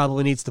Svechnikov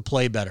probably needs to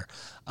play better.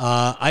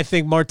 I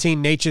think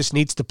Martin Necas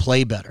needs to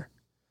play better.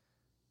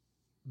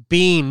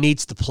 Bean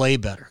needs to play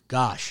better.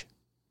 Gosh.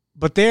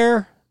 But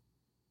they're,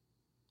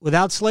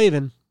 without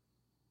Slavin,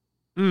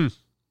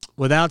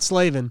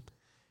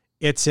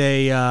 it's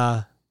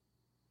a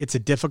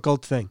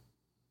difficult thing.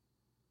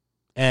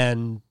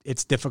 And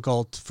it's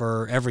difficult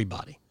for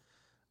everybody,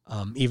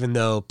 even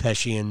though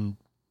Pesce and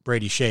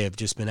Brady Shea have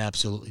just been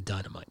absolutely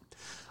dynamite.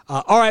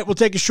 All right, we'll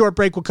take a short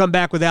break. We'll come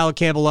back with Alec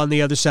Campbell on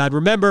the other side.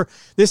 Remember,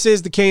 this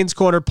is the Canes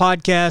Corner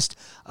podcast.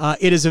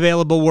 It is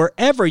available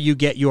wherever you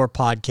get your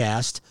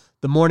podcast,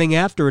 the Morning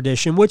After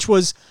edition, which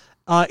was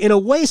in a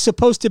way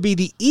supposed to be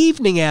the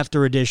evening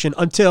after edition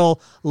until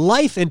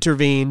life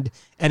intervened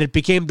and it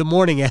became the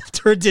morning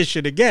after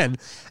edition again.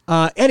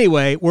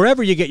 Anyway,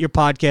 wherever you get your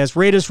podcast,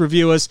 rate us,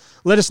 review us,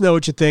 let us know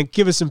what you think,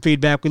 give us some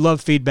feedback. We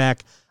love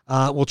feedback.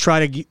 We'll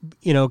try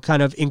to,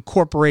 kind of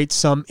incorporate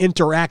some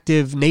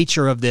interactive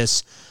nature of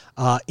this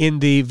in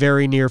the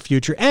very near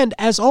future. And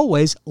as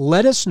always,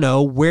 let us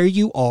know where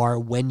you are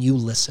when you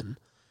listen.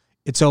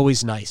 It's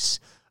always nice.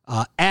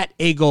 At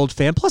A Gold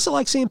Fan. Plus, I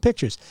like seeing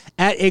pictures.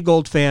 At A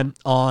Gold Fan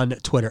on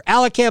Twitter.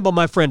 Alec Campbell,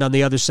 my friend, on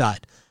the other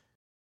side.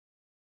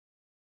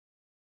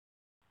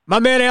 My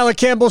man Alec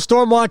Campbell,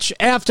 Stormwatch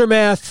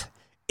Aftermath,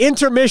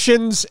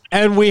 intermissions,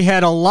 and we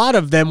had a lot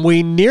of them.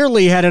 We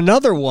nearly had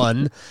another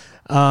one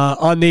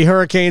on the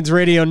Hurricanes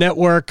Radio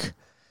Network.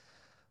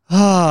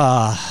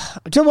 I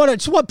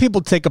just want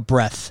people to take a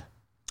breath.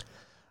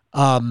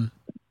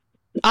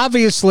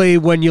 Obviously,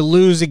 when you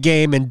lose a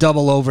game in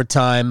double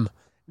overtime,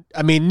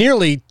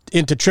 nearly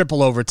into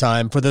triple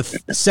overtime for the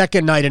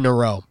second night in a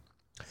row,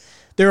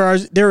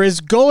 there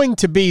is going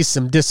to be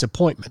some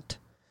disappointment.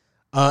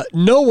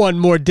 No one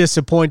more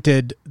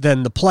disappointed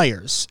than the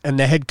players and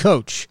the head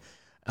coach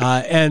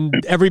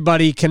and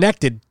everybody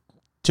connected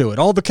to it,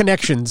 all the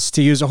connections,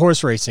 to use a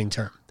horse racing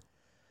term.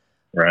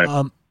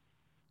 Right.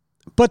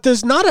 But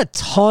there's not a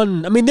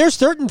ton. There's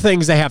certain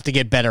things they have to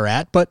get better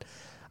at, but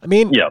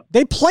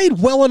they played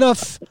well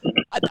enough.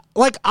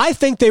 I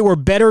think they were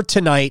better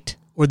tonight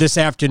or this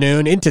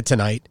afternoon into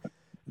tonight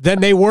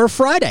than they were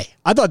Friday.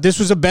 I thought this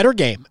was a better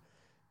game.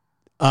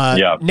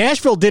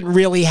 Nashville didn't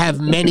really have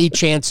many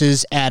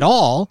chances at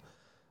all.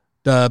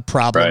 The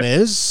problem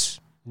is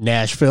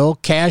Nashville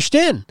cashed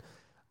in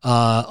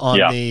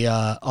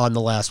on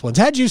the last ones.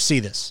 How'd you see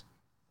this?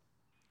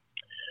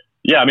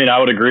 Yeah, I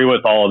would agree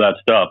with all of that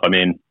stuff.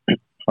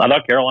 I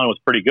thought Carolina was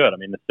pretty good.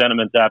 The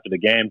sentiments after the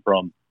game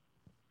from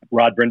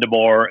Rod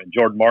Brindamore and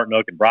Jordan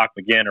Martinook and Brock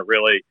McGinn are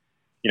really,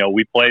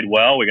 we played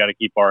well. We got to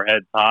keep our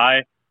heads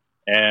high,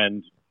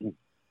 and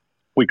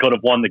we could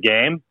have won the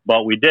game,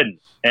 but we didn't.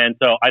 And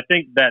so I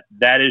think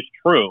that is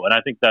true, and I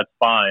think that's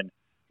fine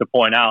to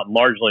point out.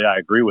 Largely, I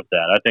agree with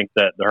that. I think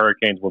that the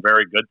Hurricanes were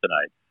very good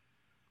tonight,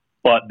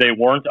 but they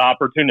weren't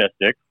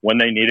opportunistic when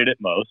they needed it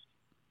most.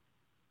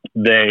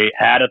 They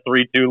had a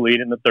 3-2 lead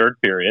in the third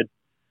period.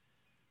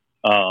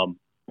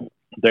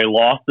 They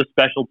lost the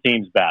special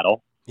teams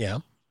battle. Yeah.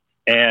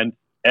 And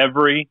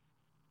every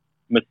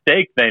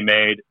mistake they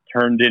made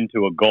turned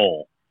into a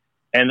goal.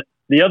 And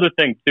the other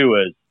thing, too,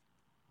 is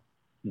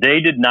they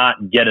did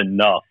not get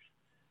enough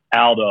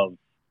out of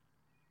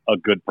a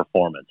good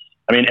performance.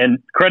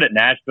 And credit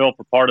Nashville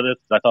for part of this.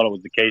 I thought it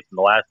was the case in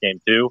the last game,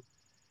 too.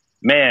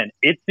 Man,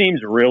 it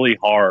seems really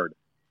hard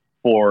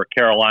for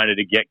Carolina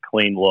to get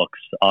clean looks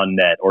on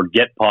net or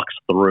get pucks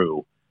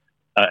through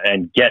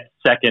and get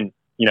second,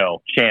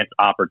 chance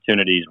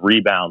opportunities,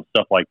 rebounds,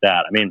 stuff like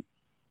that.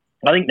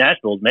 I think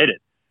Nashville's made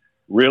it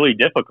really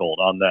difficult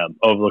on them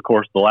over the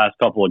course of the last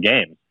couple of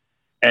games.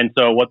 And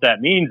so what that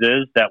means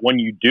is that when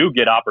you do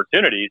get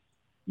opportunities,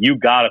 you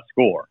got to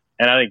score.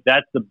 And I think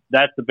that's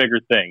the bigger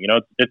thing.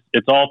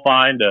 It's all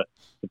fine to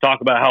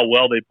talk about how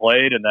well they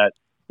played and that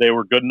they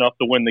were good enough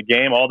to win the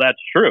game. All that's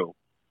true.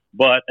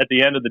 But at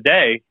the end of the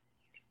day,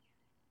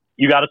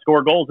 you got to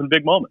score goals in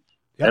big moments.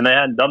 Yep. And they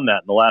hadn't done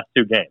that in the last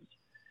two games.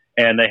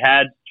 And they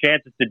had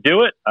chances to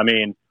do it.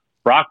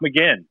 Brock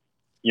McGinn,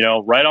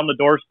 right on the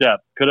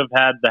doorstep, could have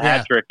had the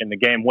hat trick in the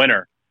game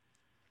winner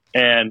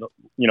and,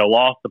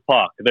 lost the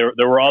puck. There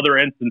were other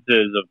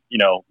instances of,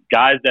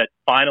 guys that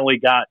finally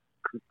got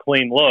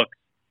clean looks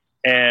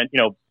and,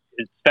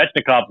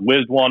 Svechnikov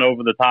whizzed one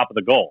over the top of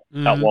the goal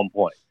at one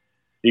point.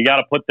 You got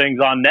to put things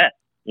on net.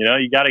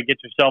 You got to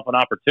get yourself an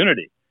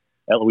opportunity.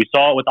 We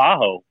saw it with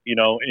Aho, I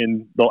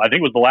think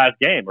it was the last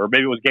game, or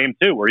maybe it was game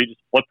 2, where he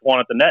just flipped one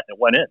at the net and it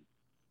went in.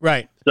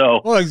 Right. So,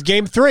 it was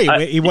game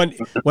 3. He went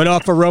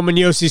off a Roman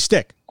Yossi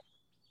stick.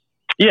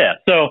 Yeah.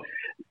 So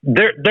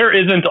there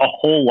isn't a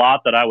whole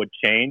lot that I would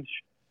change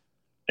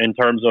in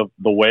terms of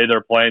the way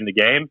they're playing the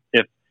game.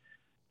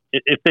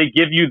 If they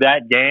give you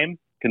that game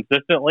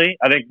consistently,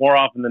 I think more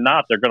often than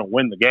not they're going to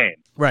win the game.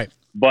 Right.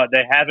 But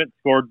they haven't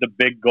scored the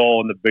big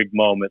goal in the big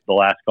moment the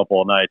last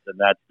couple of nights, and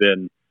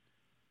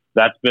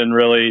that's been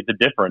really the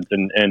difference.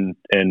 And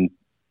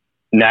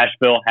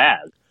Nashville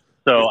has.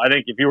 So I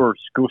think if you were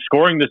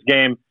scoring this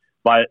game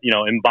by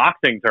in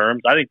boxing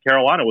terms, I think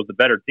Carolina was the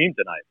better team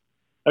tonight.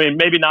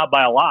 Maybe not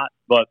by a lot,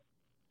 but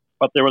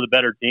they were the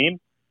better team,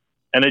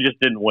 and they just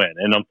didn't win.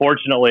 And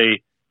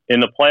unfortunately, in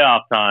the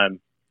playoff time,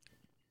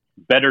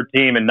 better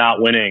team and not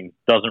winning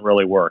doesn't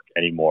really work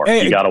anymore.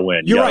 You got to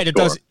win. You're right.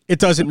 It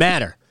doesn't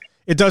matter.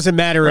 It doesn't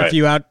matter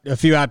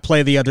if you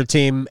outplay the other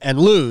team and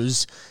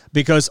lose,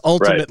 because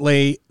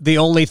ultimately the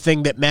only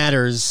thing that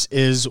matters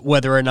is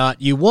whether or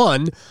not you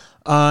won.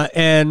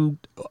 And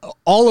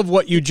all of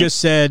what you just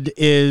said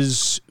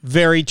is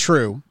very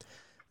true.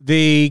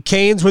 The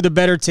Canes were the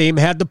better team,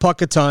 had the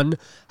puck a ton,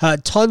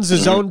 had tons of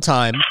zone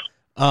time.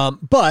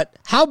 But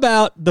how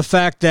about the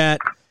fact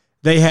that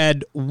they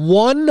had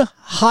one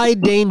high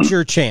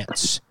danger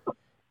chance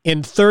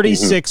in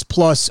 36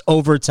 plus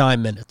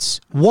overtime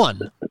minutes.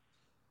 1.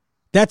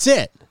 That's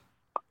it.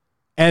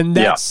 And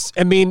that's,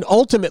 I mean,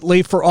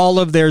 ultimately for all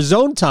of their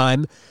zone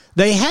time,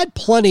 they had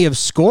plenty of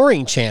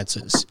scoring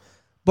chances.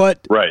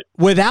 But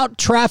without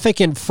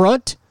traffic in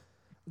front,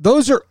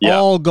 those are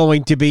all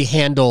going to be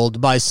handled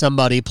by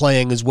somebody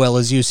playing as well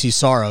as UC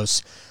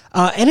Saros.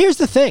 And here's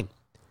the thing.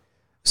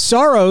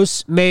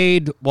 Saros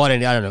made, I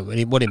don't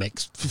know, what he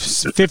makes,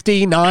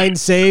 59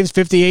 saves,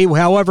 58,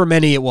 however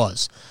many it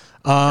was.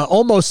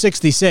 Almost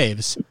 60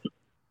 saves.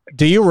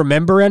 Do you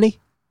remember any?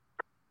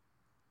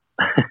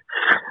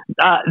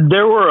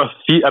 There were a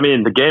few. I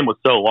mean, the game was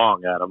so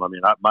long, Adam. I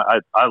mean,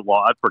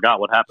 I forgot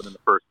what happened in the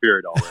first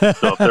period already.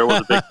 So if there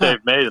was a big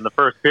save made in the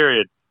first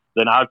period,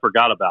 then I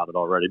forgot about it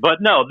already.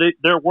 But no,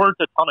 there weren't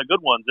a ton of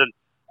good ones. And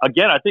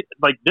again, I think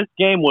like this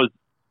game was,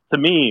 to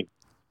me,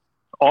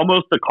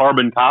 almost a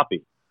carbon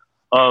copy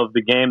of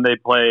the game they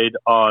played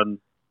on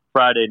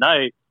Friday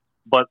night.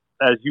 But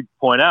as you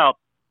point out,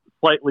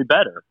 slightly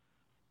better.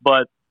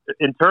 But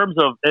in terms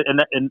of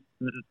and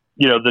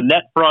you know, the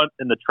net front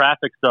and the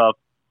traffic stuff,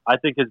 I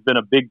think has been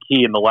a big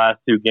key in the last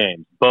 2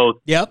 games, both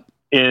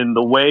in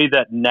the way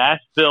that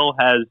Nashville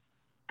has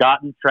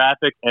gotten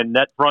traffic and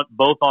net front,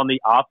 both on the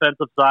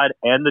offensive side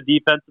and the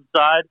defensive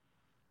side,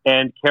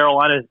 and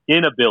Carolina's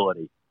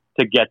inability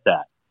to get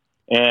that.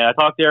 And I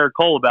talked to Eric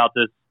Cole about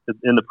this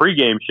in the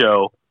pregame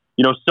show.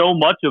 You know, so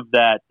much of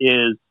that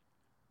is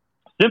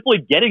simply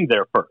getting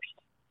there first.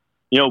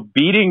 You know,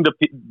 beating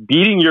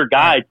your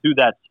guy to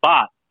that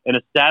spot and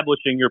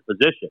establishing your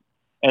position.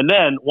 And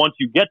then once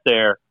you get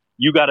there,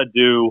 you got to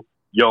do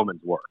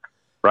yeoman's work,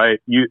 right?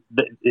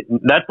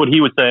 That's what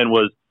he was saying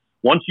was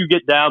once you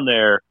get down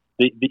there,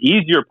 the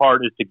easier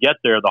part is to get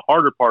there. The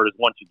harder part is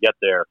once you get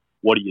there,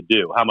 what do you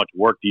do? How much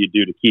work do you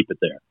do to keep it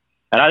there?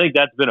 And I think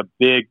that's been a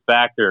big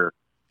factor.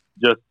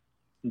 Just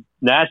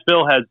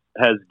Nashville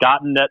has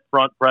gotten net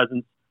front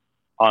presence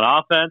on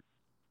offense.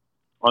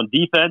 On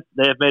defense,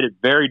 they have made it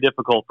very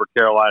difficult for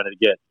Carolina to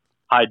get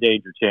high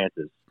danger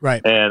chances.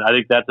 Right. And I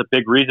think that's a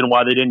big reason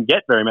why they didn't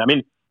get very many. I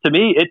mean, to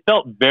me, I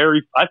felt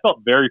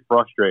very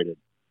frustrated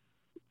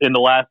in the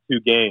last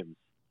 2 games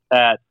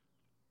at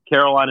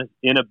Carolina's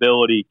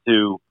inability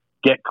to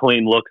get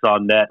clean looks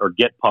on net or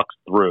get pucks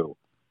through.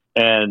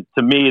 And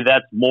to me,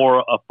 that's more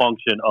a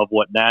function of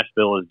what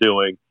Nashville is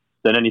doing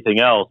than anything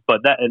else.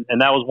 But that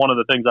was one of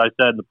the things I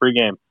said in the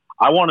pregame.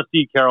 I want to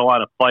see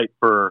Carolina fight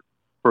for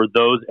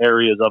those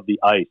areas of the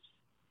ice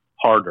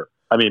harder.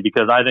 I mean,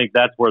 because I think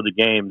that's where the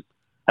games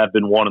have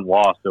been won and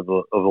lost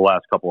over the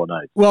last couple of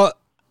nights. Well,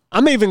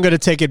 I'm even going to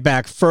take it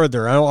back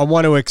further. I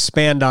want to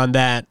expand on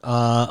that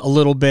a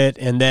little bit,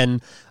 and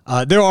then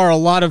there are a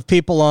lot of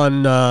people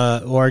on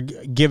who are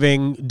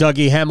giving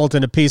Dougie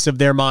Hamilton a piece of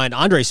their mind.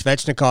 Andrei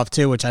Svechnikov,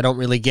 too, which I don't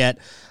really get,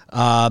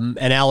 and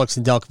Alex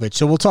Nedeljkovic.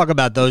 So we'll talk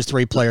about those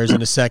 3 players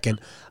in a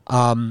second.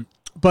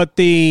 But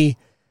if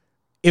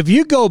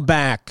you go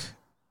back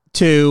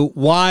to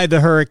why the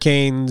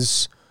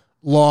Hurricanes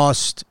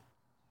lost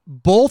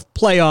both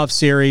playoff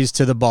series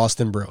to the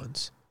Boston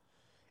Bruins,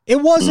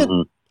 it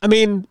wasn't, I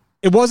mean,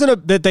 it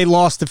wasn't that they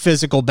lost the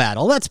physical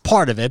battle. That's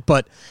part of it,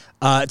 but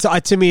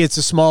to me, it's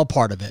a small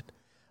part of it.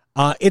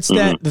 It's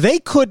that they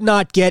could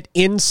not get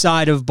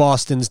inside of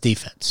Boston's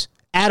defense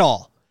at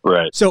all.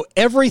 Right. So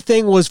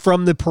everything was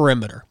from the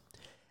perimeter.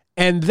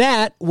 And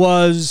that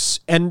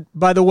was, and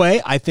by the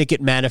way, I think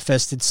it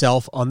manifests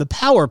itself on the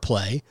power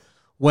play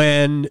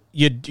when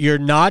you're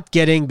not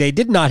getting, they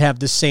did not have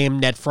the same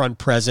net front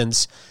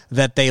presence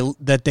that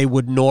they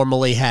would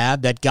normally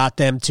have that got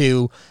them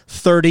to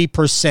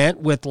 30%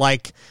 with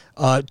like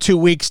 2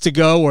 weeks to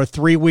go or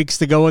 3 weeks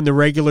to go in the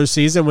regular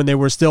season when they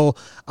were still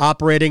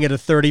operating at a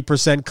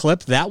 30%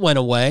 clip. That went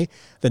away.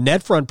 The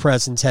net front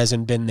presence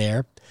hasn't been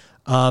there.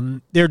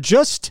 They're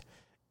just,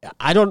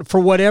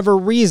 for whatever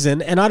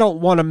reason, and I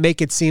don't want to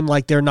make it seem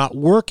like they're not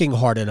working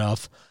hard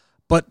enough,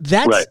 but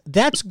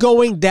that's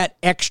going that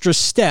extra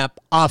step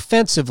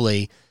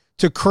offensively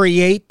to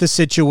create the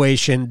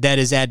situation that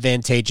is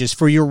advantageous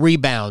for your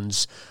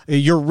rebounds,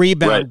 your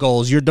rebound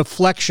goals, your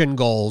deflection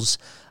goals.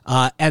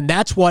 And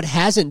that's what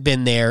hasn't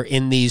been there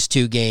in these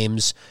 2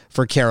 games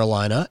for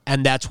Carolina,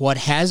 and that's what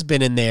has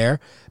been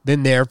there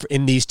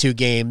in these 2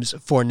 games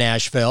for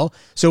Nashville.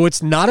 So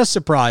it's not a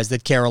surprise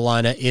that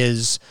Carolina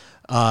is,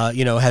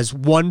 has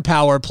 1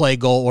 power play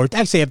goal, or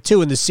actually have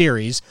 2 in the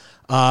series.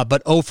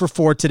 But 0 for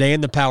 4 today,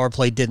 and the power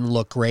play didn't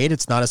look great.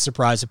 It's not a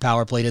surprise the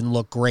power play didn't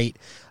look great,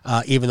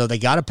 even though they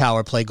got a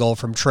power play goal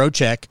from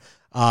Trocheck,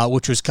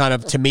 which was kind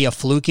of, to me, a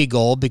fluky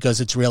goal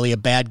because it's really a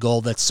bad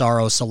goal that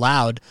Saros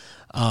allowed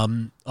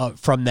from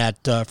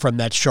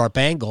that sharp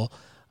angle.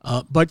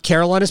 But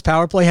Carolina's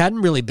power play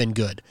hadn't really been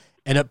good.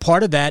 And a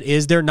part of that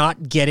is they're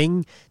not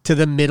getting to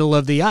the middle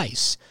of the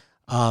ice.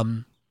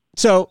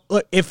 So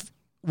if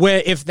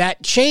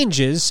that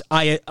changes,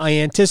 I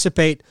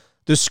anticipate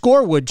the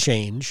score would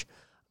change.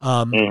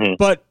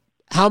 But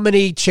how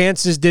many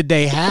chances did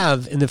they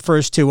have in the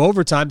first 2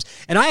 overtimes?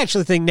 And I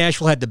actually think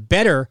Nashville had the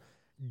better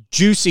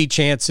juicy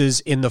chances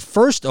in the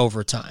first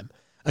overtime.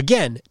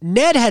 Again,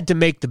 Ned had to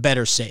make the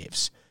better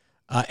saves.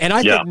 And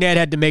I think Ned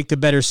had to make the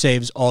better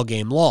saves all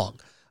game long.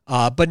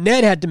 But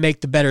Ned had to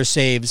make the better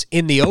saves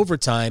in the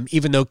overtime,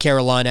 even though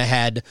Carolina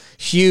had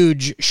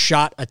huge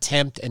shot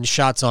attempt and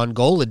shots on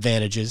goal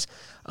advantages.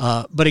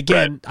 But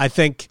again, I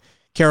think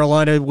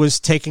Carolina was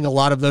taking a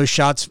lot of those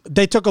shots.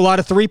 They took a lot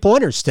of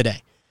three-pointers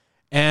today.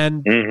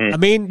 And, I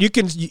mean, you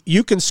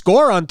can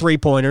score on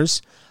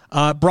three-pointers.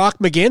 Brock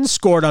McGinn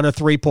scored on a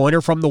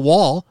three-pointer from the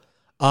wall.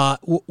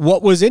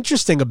 What was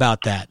interesting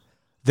about that?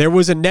 There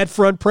was a net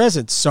front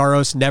presence.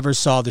 Saros never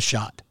saw the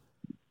shot.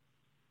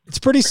 It's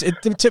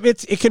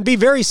it can be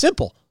very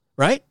simple,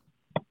 right?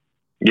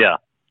 Yeah.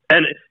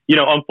 And,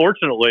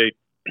 unfortunately,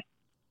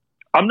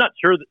 I'm not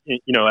sure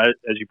that,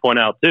 as you point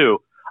out too,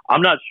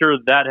 I'm not sure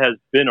that has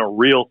been a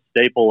real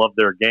staple of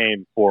their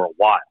game for a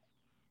while,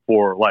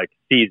 for like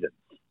seasons.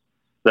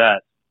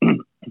 That,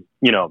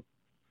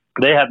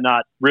 they have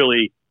not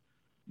really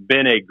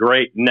been a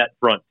great net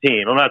front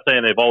team. I'm not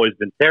saying they've always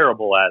been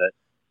terrible at it,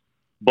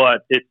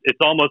 but it's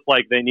almost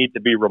like they need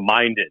to be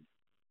reminded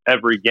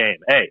every game,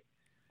 hey,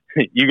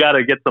 you got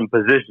to get some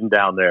position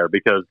down there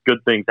because good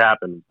things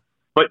happen.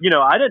 But,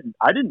 I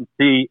didn't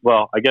see,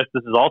 well, I guess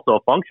this is also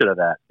a function of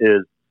that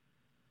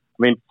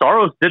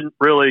Saros didn't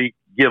really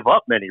give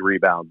up many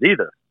rebounds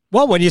either.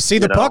 Well, when you see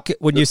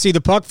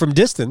the puck from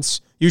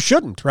distance, you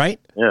shouldn't, right?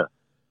 Yeah.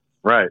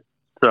 Right.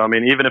 So,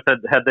 even if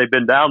had they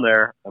been down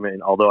there,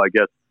 although I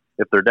guess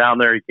if they're down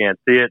there, you can't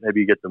see it.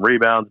 Maybe you get some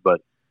rebounds, but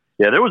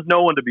yeah, there was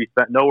no one to be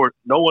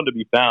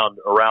found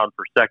around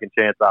for second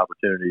chance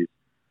opportunities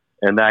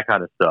and that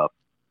kind of stuff.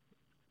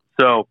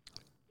 So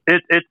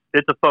it's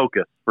a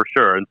focus for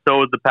sure, and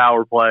so is the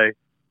power play.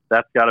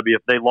 That's got to be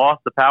if they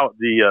lost the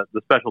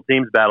special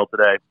teams battle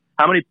today.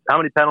 How many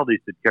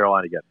penalties did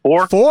Carolina get?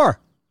 Four power.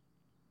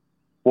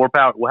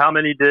 Well, how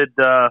many did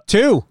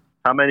 2?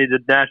 How many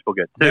did Nashville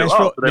get? 2.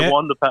 So they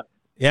won the.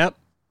 Yep,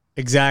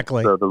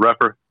 exactly. So the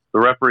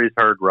referees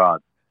heard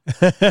Rod.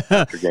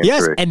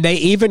 Yes, 3. And they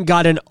even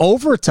got an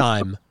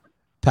overtime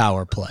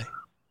power play.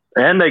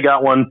 And they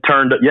got one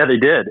turned. Yeah, they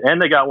did.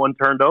 And they got one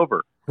turned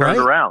over, turned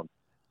around.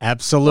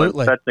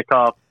 Absolutely.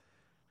 Petchnikov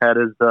had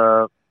his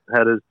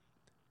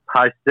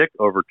high stick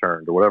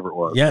overturned or whatever it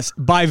was. Yes,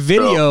 by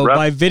video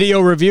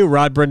review,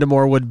 Rod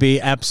Brindamore would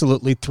be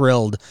absolutely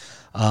thrilled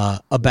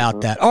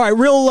about that. All right,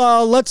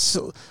 let's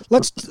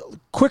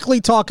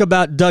quickly talk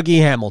about Dougie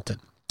Hamilton.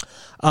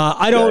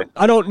 I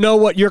don't know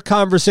what your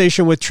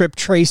conversation with Trip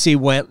Tracy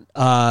went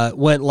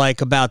like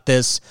about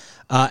this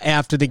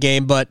after the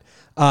game, but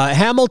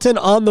Hamilton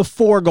on the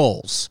 4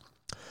 goals.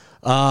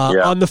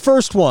 On the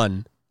first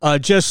one,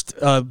 just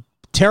a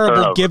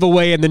terrible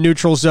giveaway in the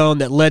neutral zone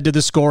that led to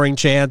the scoring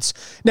chance.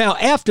 Now,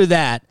 after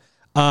that,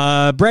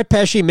 Brett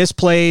Pesce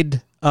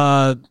misplayed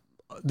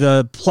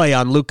the play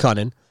on Luke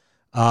Cunnin.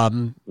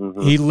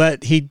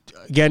 He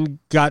again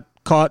got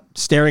caught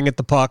staring at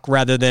the puck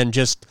rather than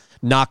just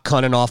knock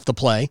Cunnin off the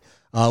play,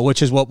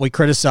 which is what we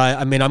criticize.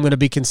 I'm going to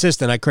be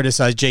consistent. I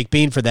criticized Jake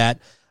Bean for that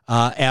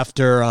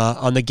after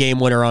on the game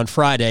winner on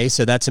Friday,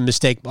 so that's a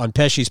mistake on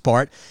Pesce's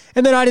part.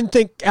 And then I didn't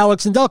think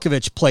Alex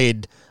Nedeljkovic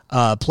played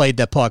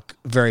that puck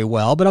very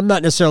well, but I'm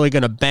not necessarily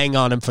going to bang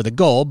on him for the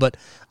goal. But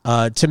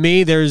to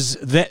me, there's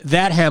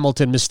that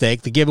Hamilton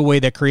mistake, the giveaway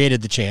that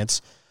created the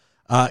chance.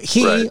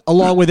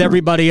 Along with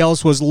everybody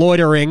else, was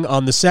loitering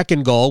on the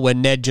second goal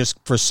when Ned just,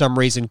 for some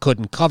reason,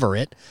 couldn't cover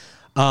it.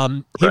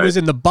 He was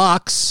in the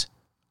box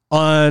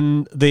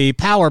on the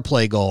power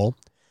play goal,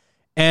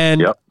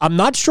 and I'm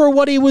not sure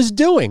what he was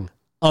doing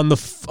on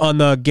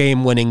the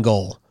game-winning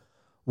goal.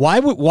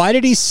 Why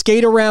did he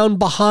skate around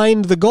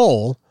behind the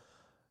goal?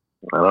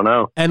 I don't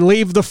know. And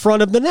leave the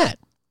front of the net.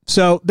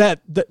 So that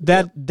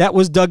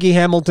was Dougie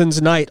Hamilton's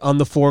night on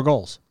the 4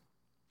 goals.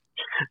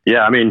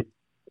 Yeah,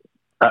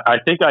 I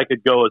think I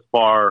could go as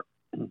far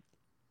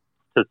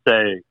to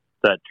say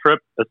that Tripp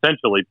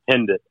essentially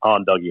pinned it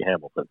on Dougie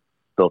Hamilton,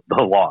 the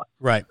loss.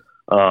 Right.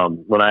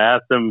 When I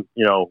asked him,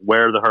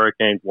 where the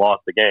Hurricanes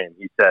lost the game,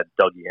 he said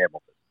Dougie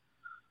Hamilton.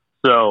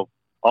 So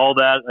all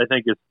that I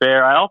think is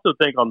fair. I also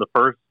think on the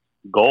first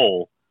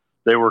goal,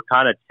 they were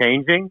kind of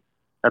changing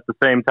at the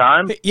same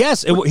time.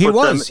 Yes, he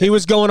was. He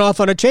was going off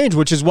on a change,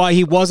 which is why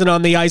he wasn't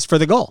on the ice for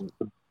the goal.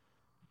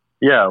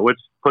 Yeah, which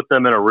put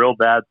them in a real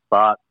bad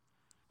spot.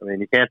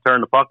 You can't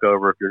turn the puck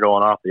over if you're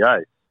going off the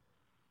ice.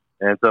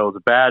 And so it was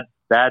a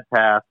bad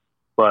pass,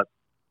 but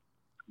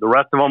the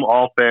rest of them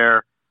all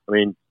fair.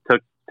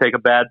 Take a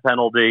bad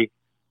penalty.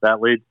 That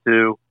leads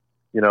to,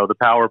 the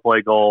power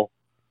play goal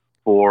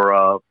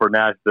for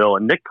Nashville.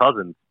 And Nick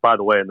Cousins, by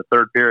the way, in the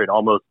third period,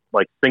 almost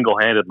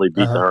single-handedly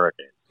beat the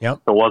Hurricanes.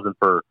 Yep. So it wasn't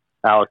for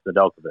Alex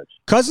Nedeljkovic.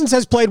 Cousins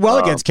has played well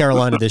against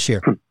Carolina this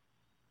year.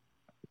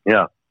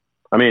 Yeah.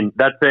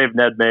 That save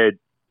Ned made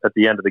at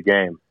the end of the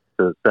game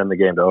to send the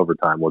game to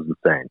overtime was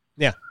insane.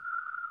 Yeah.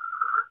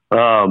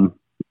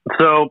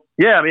 So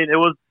yeah, it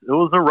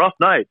was a rough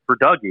night for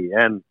Dougie,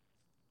 and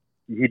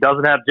he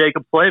doesn't have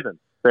Jacob Slavin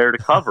there to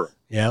cover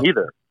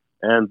either.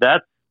 And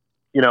that's,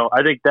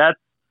 I think that's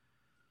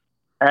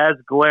as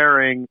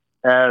glaring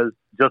as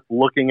just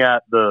looking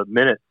at the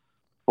minutes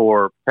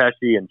for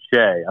Pesce and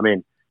Shea.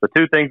 The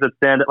two things that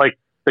stand,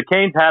 the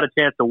Canes had a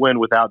chance to win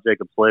without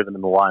Jacob Slavin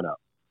in the lineup,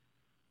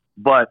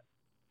 but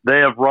they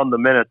have run the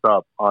minutes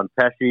up on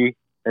Pesce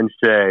and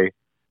Shea,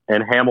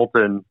 and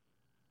Hamilton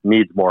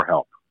needs more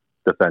help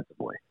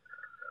defensively.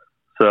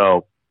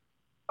 So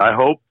I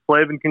hope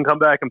Slavin can come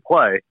back and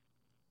play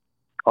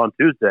on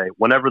Tuesday,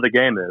 whenever the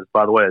game is.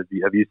 By the way,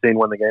 have you seen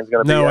when the game's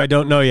going to be? No, I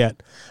don't know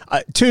yet.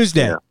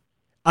 Tuesday. Yeah.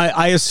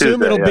 I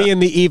assume it'll be in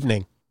the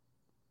evening.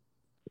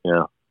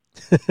 Yeah.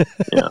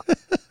 Yeah.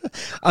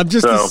 I'm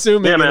just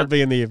assuming it'll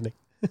be in the evening.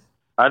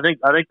 I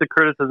think the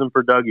criticism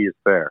for Dougie is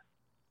fair.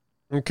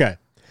 Okay.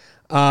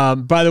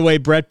 By the way,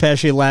 Brett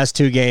Pesce last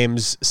two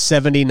games,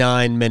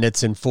 79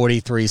 minutes and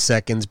 43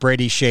 seconds.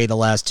 Brady Shea the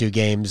last two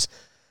games,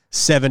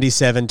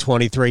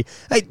 77-23.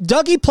 Hey,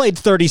 Dougie played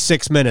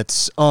 36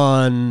 minutes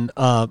on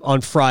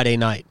Friday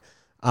night.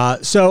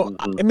 So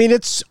I mean,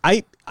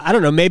 I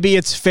don't know. Maybe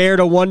it's fair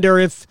to wonder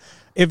if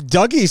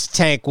Dougie's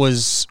tank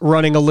was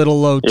running a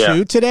little low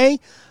too today,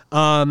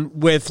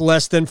 with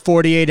less than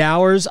 48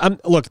 hours.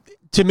 Look,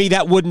 to me,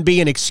 that wouldn't be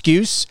an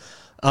excuse.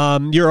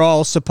 You're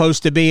all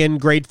supposed to be in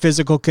great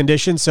physical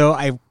condition, so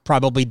I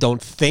probably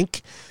don't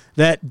think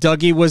that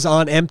Dougie was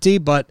on empty,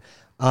 but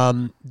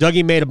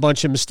Dougie made a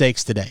bunch of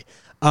mistakes today.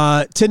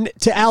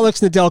 To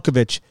Alex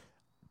Nedeljkovic,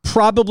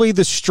 probably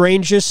the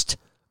strangest,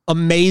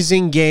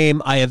 amazing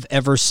game I have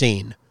ever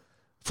seen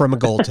from a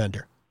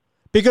goaltender,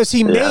 because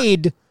he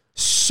made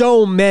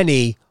so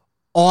many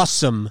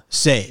awesome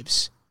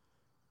saves.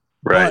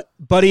 Right.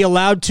 But he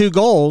allowed 2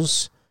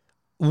 goals,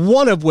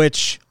 one of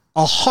which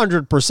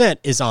 100%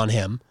 is on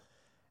him,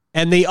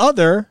 and the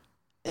other,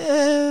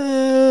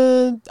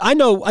 I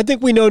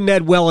think we know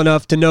Ned well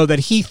enough to know that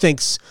he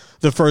thinks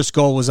the first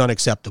goal was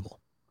unacceptable.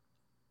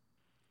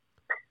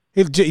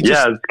 It's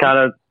kind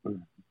of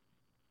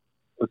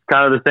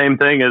the same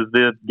thing as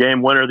the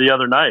game winner the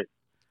other night,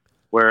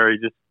 where he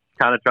just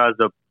kind of tries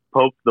to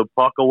poke the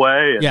puck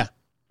away and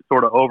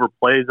sort of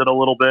overplays it a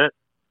little bit.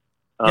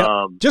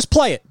 Just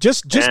play it.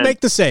 Just make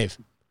the save.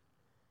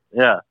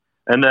 Yeah.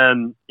 And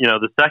then,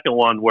 the second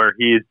one where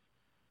he's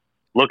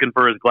looking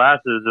for his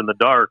glasses in the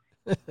dark,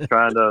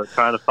 trying to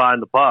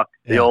find the puck,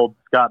 the old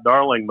Scott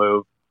Darling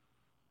move.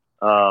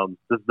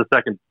 This is the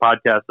second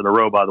podcast in a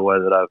row, by the way,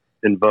 that I've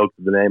invoked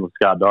the name of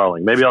Scott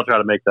Darling. Maybe I'll try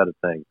to make that a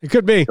thing. It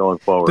could be going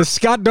forward. The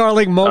Scott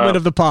Darling moment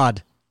of the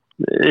pod.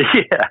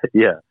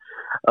 Yeah.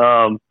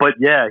 But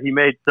he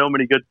made so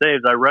many good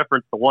saves. I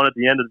referenced the one at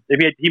the end of.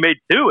 He made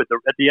 2 at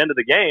the end of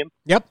the game.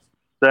 Yep.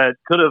 That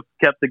could have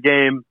kept the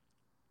game.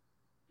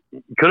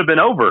 Could have been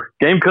over.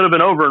 Game could have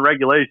been over in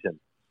regulation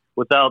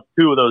without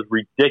 2 of those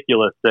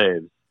ridiculous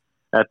saves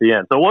at the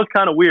end. So it was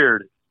kind of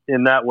weird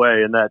in that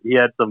way, in that he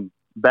had some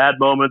bad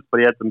moments, but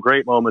he had some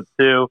great moments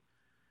too.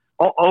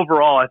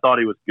 Overall, I thought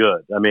he was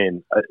good. I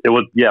mean, it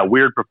was,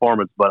 weird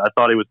performance, but I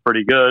thought he was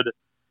pretty good.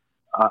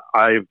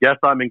 I guess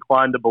I'm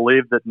inclined to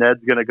believe that Ned's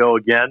going to go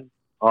again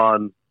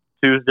on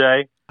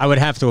Tuesday. I would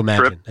have to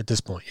imagine at this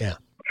point, yeah.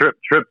 Tripp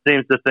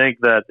seems to think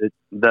that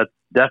that's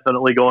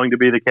definitely going to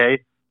be the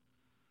case.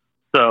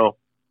 So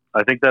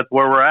I think that's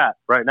where we're at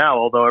right now,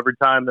 although every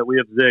time that we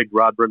have zigged,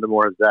 Rod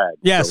Brindamore has zagged.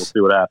 Yes. So we'll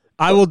see what happens.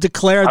 I will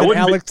declare that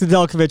Alex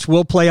Nedeljkovic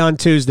will play on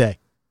Tuesday.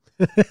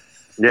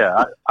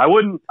 Yeah, I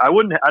don't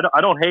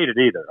hate it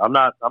either. I'm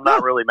not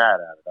really mad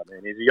at it. I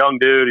mean, he's a young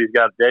dude. He's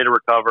got a day to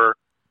recover.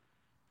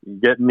 You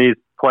get in these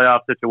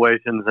playoff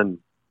situations, and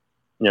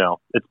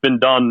it's been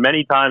done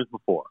many times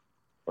before,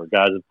 where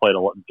guys have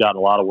gotten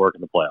a lot of work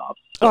in the playoffs.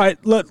 All right,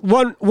 look,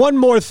 one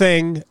more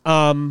thing,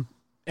 and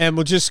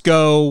we'll just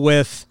go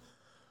with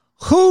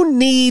who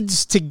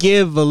needs to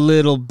give a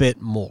little bit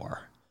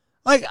more.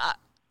 Like,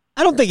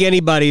 I don't think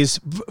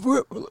anybody's.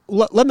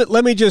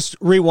 Let me just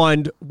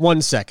rewind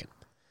 1 second.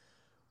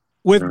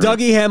 With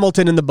Dougie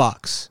Hamilton in the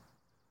box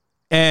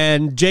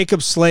and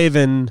Jacob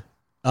Slavin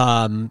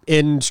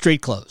in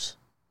street clothes,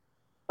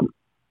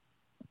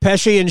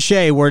 Pesce and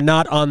Shea were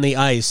not on the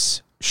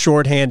ice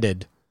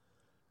shorthanded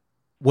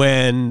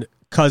when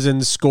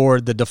Cousins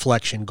scored the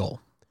deflection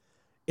goal.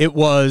 It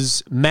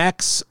was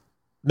Maxime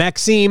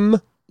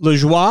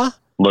Lajoie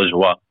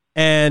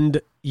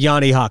and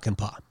Yanni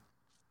Hakanpää.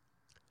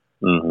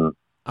 Mm-hmm.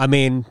 I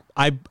mean,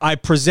 I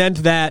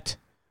present that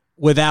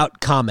without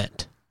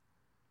comment.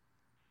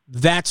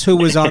 That's who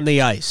was on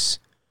the ice,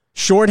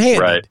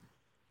 shorthanded,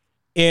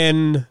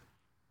 in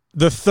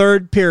the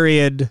third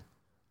period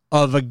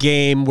of a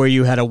game where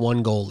you had a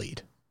 1-goal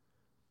lead.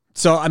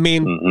 So, I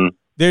mean,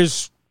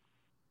 there's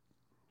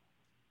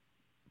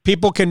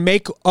people can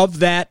make of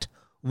that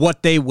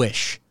what they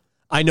wish.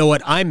 I know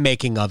what I'm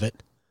making of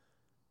it.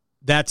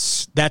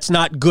 That's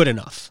not good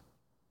enough.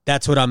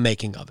 That's what I'm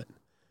making of it.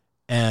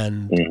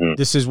 And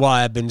this is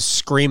why I've been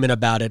screaming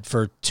about it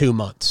for 2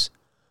 months,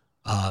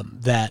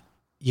 that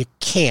you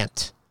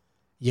can't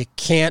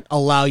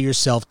allow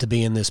yourself to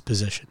be in this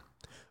position.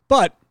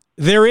 But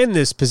they're in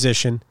this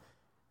position,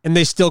 and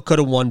they still could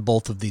have won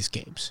both of these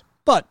games.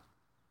 But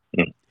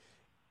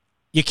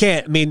you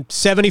can't. I mean,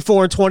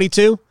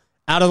 74-22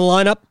 out of the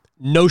lineup,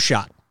 no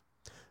shot.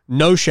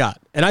 No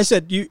shot. And I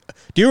said, do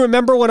you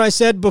remember when I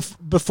said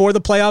before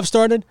the playoffs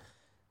started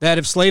that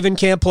if Slavin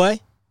can't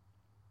play,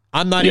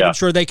 I'm not even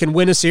sure they can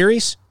win a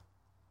series.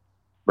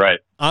 Right.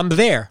 I'm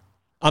there.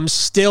 I'm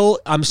still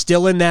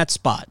in that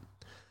spot.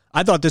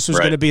 I thought this was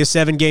going to be a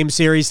 7-game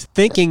series,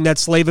 thinking that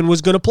Slavin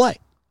was going to play.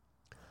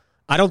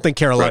 I don't think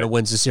Carolina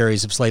wins the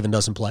series if Slavin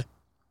doesn't play.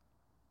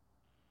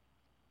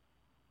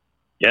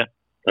 Yeah,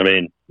 I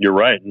mean, you're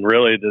right. And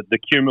really, the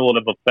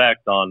cumulative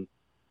effect on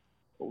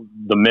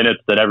the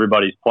minutes that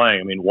everybody's playing.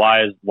 I mean,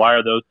 why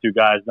are those two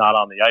guys not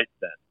on the ice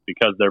then?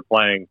 Because they're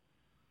playing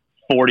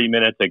 40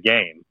 minutes a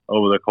game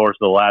over the course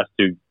of the last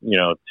two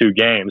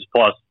games,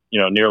 plus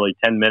nearly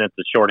 10 minutes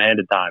of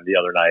shorthanded time the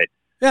other night.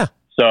 Yeah.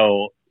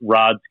 So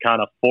Rod's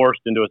kind of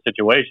forced into a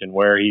situation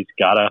where he's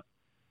got to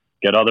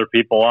get other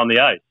people on the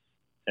ice,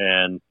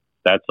 and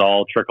that's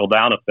all trickle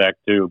down effect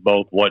to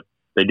both what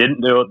they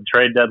didn't do at the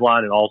trade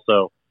deadline and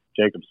also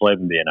Jacob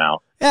Slavin being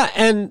out. Yeah,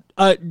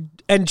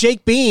 and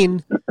Jake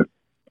Bean,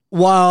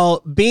 while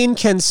Bean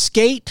can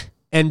skate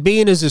and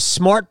Bean is a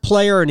smart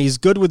player and he's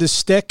good with his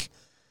stick,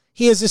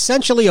 he is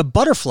essentially a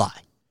butterfly.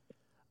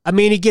 I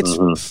mean, he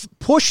gets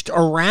pushed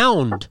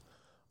around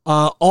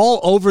all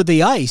over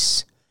the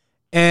ice.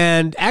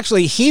 And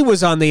actually, he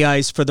was on the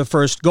ice for the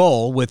first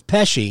goal with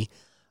Pesce.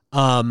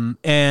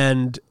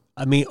 And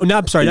I mean, no,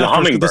 I'm sorry,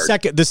 not first, the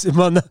second.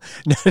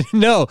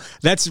 No,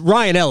 that's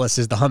Ryan Ellis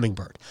is the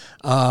hummingbird.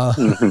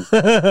 I'm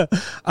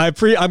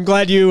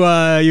glad you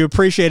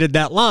appreciated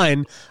that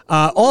line.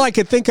 All I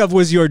could think of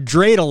was your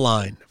dreidel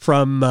line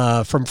from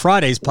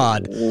Friday's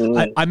pod.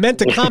 I meant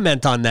to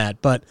comment on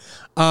that, but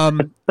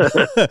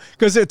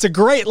because it's a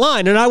great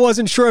line, and I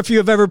wasn't sure if you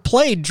have ever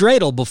played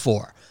dreidel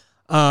before.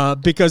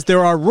 Because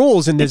there are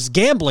rules and there's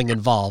gambling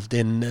involved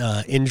in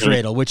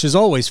dreidel, which is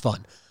always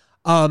fun.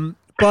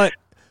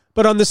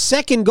 But on the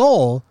second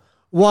goal,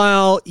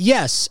 while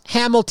yes,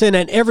 Hamilton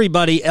and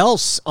everybody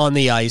else on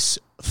the ice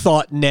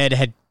thought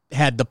Ned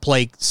had the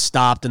play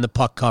stopped and the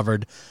puck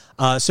covered,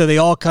 so they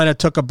all kind of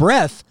took a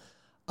breath.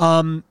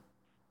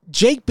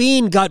 Jake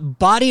Bean got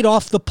bodied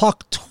off the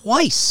puck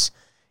twice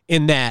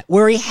in that,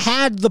 where he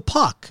had the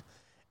puck,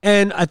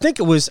 and I think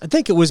it was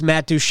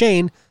Matt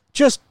Duchene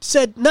just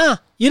said, "Nah,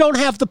 you don't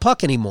have the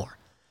puck anymore."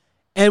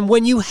 And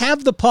when you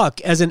have the puck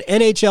as an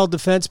NHL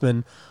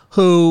defenseman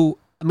who,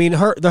 I mean,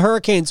 the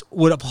Hurricanes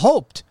would have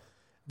hoped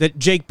that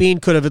Jake Bean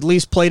could have at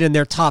least played in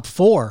their top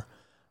four.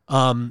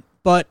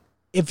 But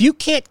if you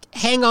can't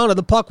hang on to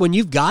the puck when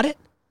you've got it,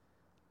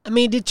 I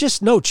mean, it's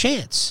just no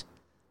chance.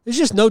 There's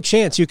just no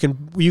chance you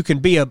can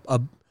be a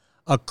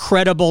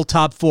credible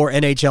top four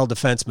NHL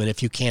defenseman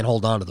if you can't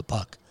hold on to the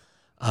puck.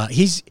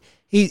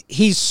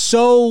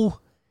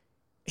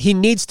 He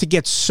needs to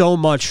get so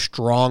much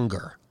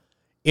stronger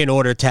in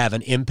order to have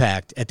an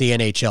impact at the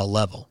NHL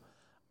level.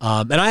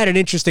 And I had an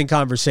interesting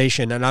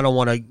conversation, and I don't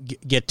want to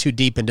get too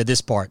deep into this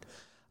part,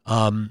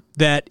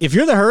 that if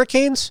you're the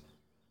Hurricanes,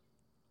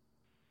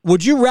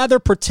 would you rather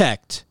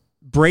protect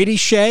Brady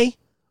Shea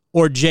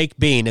or Jake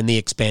Bean in the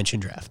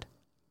expansion draft?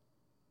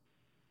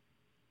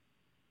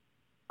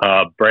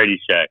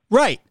 Brady Shea.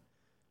 Right.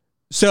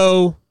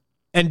 So,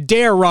 and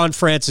dare Ron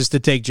Francis to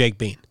take Jake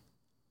Bean,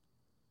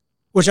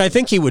 which I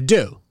think he would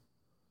do.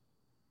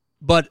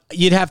 But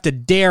you'd have to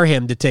dare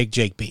him to take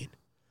Jake Bean.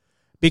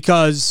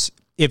 Because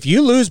if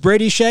you lose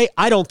Brady Shea,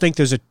 I don't think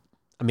there's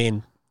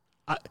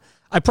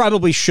I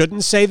probably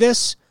shouldn't say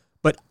this,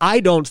 but I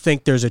don't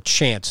think there's a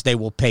chance they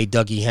will pay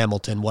Dougie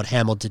Hamilton what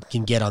Hamilton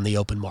can get on the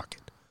open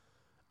market.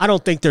 I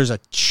don't think there's a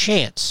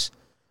chance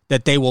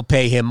that they will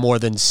pay him more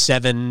than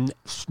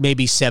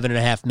maybe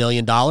 $7.5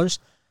 million.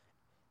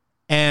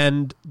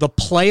 And the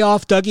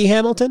playoff Dougie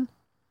Hamilton,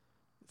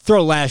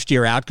 throw last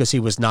year out because he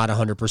was not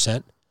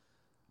 100%.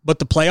 But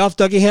the playoff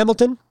Dougie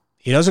Hamilton,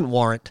 he doesn't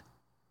warrant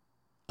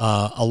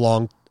a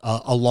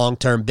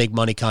long-term big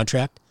money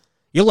contract.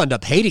 You'll end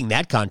up hating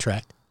that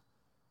contract.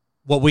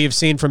 What we have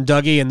seen from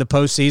Dougie in the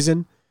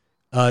postseason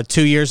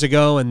 2 years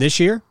ago and this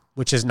year,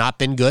 which has not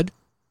been good.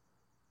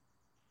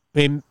 I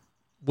mean,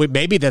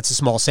 maybe that's a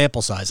small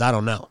sample size. I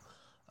don't know.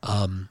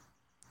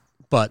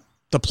 But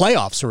the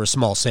playoffs are a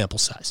small sample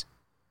size.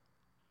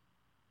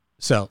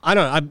 So, I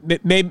don't know.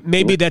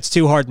 Maybe that's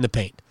too hard in the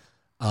paint.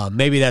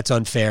 Maybe that's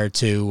unfair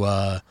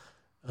to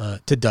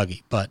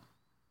Dougie, but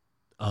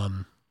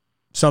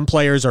some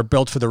players are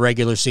built for the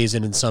regular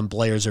season and some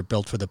players are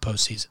built for the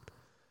postseason.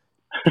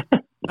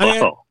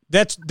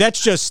 That's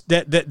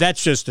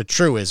just a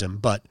truism,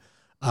 but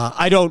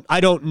I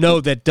don't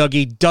know that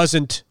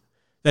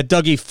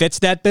Dougie fits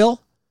that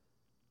bill.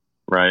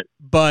 Right.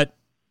 But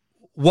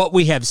what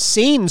we have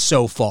seen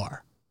so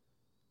far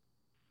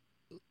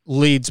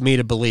leads me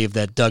to believe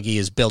that Dougie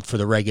is built for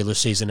the regular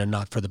season and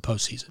not for the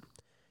postseason.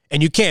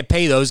 And you can't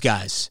pay those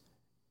guys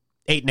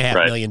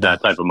 $8.5 million.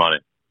 That type of money.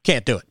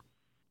 Can't do it.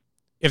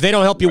 If they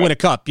don't help you win a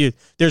cup,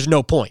 there's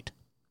no point.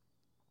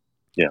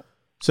 Yeah.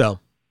 So,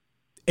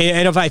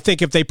 and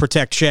if they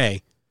protect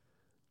Shea,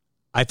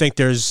 I think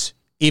there's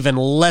even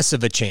less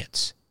of a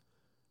chance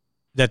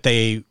that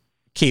they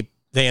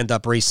end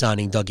up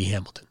re-signing Dougie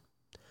Hamilton.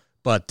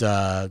 But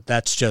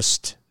that's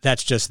just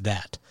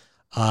that.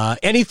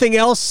 Anything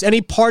else?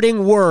 Any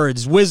parting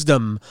words,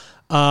 wisdom,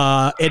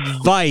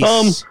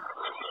 advice?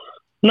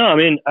 No, I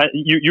mean,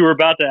 you were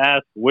about to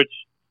ask which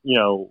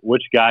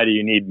guy do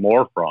you need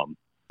more from?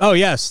 Oh,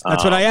 yes.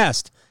 That's what I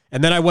asked.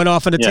 And then I went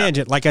off on a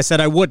tangent. Like I said,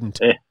 I wouldn't.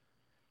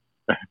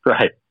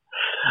 Right.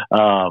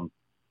 And,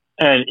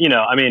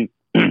 I mean,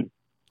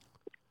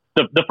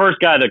 the first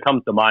guy that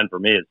comes to mind for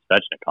me is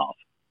Svechnikov.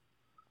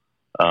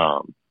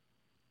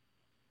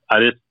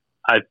 I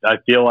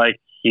feel like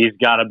he's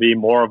got to be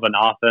more of an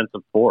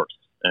offensive force.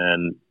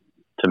 And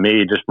to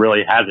me, just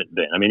really hasn't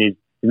been. I mean, he's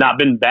not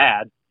been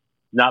bad,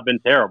 not been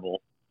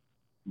terrible.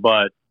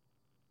 But,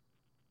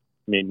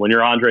 I mean, when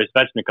you're Andrei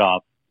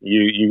Svechnikov,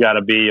 you got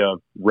to be a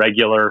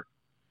regular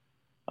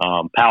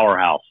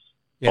powerhouse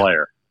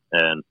player.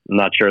 And I'm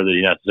not sure that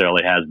he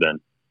necessarily has been.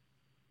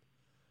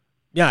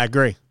 Yeah, I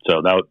agree.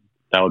 So that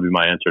would be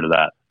my answer to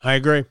that. I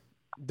agree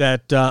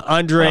that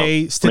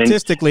Andre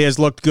statistically has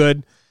looked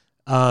good.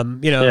 Yeah, I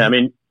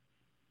mean,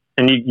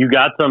 and you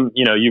got some,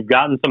 you've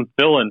gotten some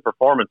fill-in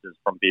performances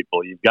from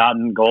people. You've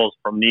gotten goals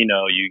from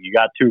Nino. You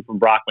got 2 from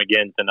Brock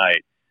McGinn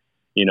tonight.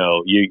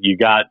 You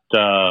got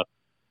a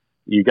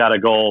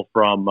goal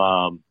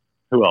from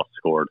who else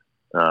scored?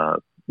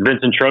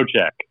 Vincent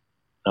Trocheck.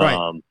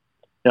 Right.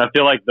 I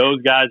feel like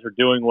those guys are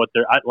doing what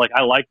they're like.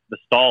 I liked the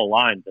Stahl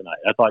line tonight.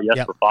 I thought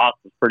Jesper Foss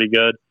was pretty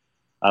good.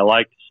 I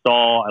liked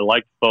Stahl. I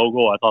liked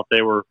Fogle. I thought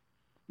they were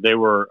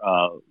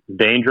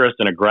dangerous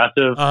and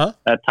aggressive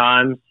at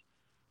times.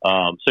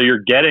 So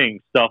you're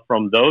getting stuff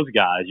from those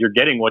guys. You're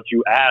getting what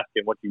you ask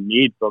and what you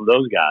need from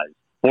those guys.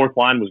 Fourth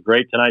line was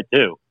great tonight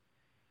too.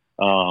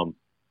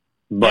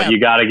 But you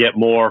got to get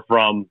more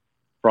from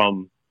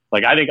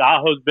like, I think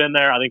Aho's been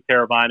there. I think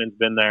Teravainen's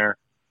been there.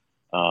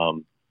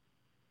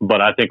 But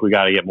I think we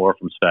got to get more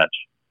from Svech.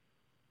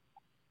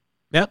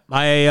 Yep,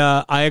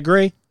 I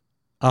agree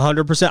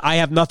 100%. I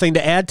have nothing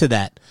to add to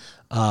that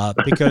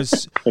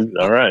because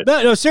all right.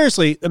 No,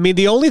 seriously. I mean,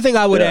 the only thing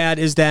I would add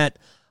is that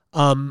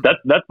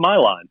that's my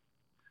line.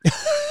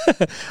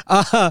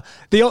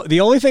 The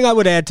only thing I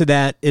would add to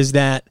that is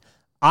that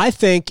I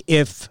think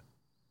if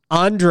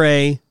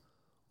Andre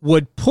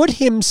would put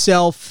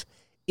himself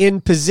in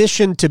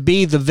position to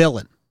be the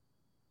villain,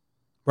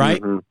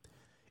 right? Mm-hmm.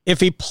 If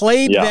he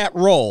played that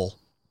role,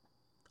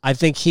 I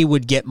think he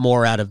would get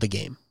more out of the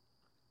game.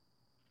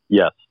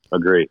 Yes,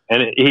 agree.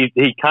 And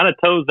he kind of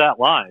toes that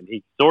line.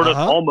 He sort of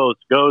almost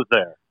goes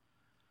there.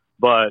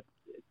 But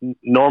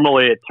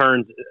normally it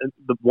turns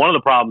 – one of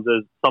the problems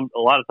is a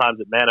lot of times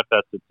it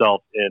manifests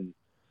itself in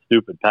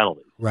stupid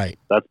penalties. Right.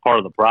 That's part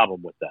of the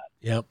problem with that.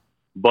 Yep.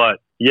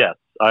 But, yes,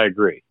 I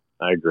agree.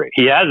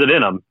 He has it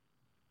in him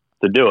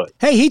to do it.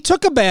 Hey, he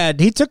took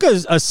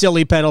a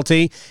silly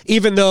penalty,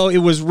 even though it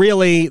was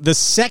really the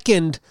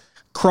second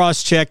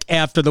cross-check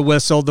after the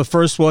whistle. The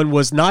first one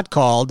was not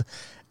called.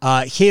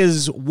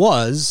 His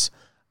was,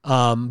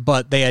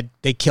 but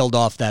they killed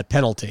off that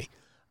penalty.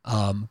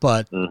 So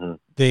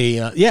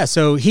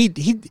he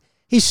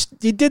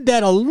did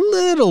that a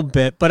little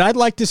bit, but I'd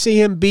like to see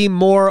him be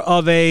more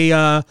of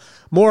a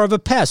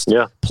pest.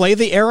 Yeah. Play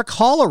the Eric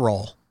Haller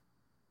role.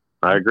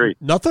 I agree.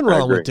 Nothing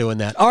wrong with doing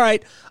that. All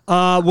right.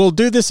 We'll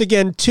do this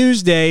again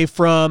Tuesday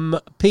from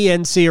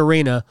PNC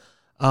Arena.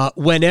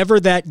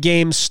 Whenever that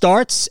game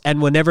starts and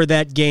whenever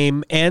that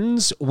game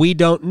ends, we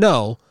don't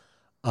know.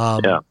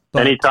 But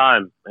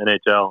anytime,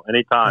 NHL.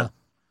 Anytime.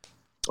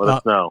 Let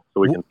us know so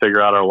we can figure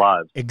out our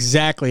lives.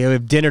 Exactly. We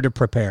have dinner to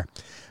prepare.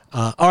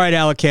 All right,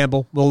 Alec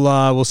Campbell.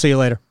 We'll see you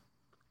later.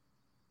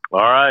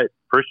 All right.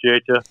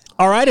 Appreciate you.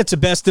 All right. It's a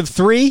best of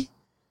 3.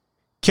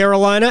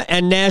 Carolina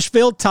and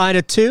Nashville tied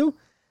at 2.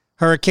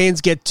 Hurricanes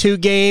get 2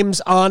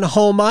 games on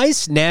home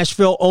ice.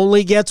 Nashville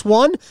only gets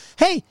 1.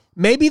 Hey,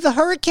 maybe the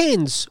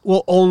Hurricanes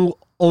will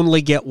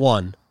only get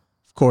 1.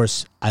 Of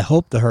course, I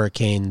hope the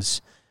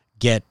Hurricanes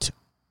get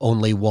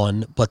only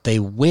 1, but they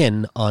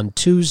win on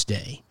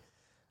Tuesday.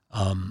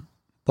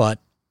 But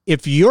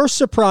if you're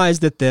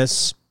surprised at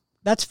this,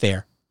 that's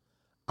fair.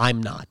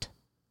 I'm not.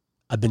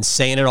 I've been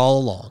saying it all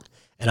along,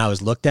 and I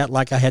was looked at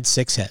like I had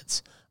 6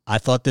 heads. I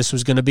thought this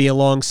was going to be a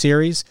long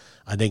series.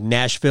 I think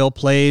Nashville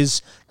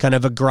plays kind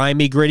of a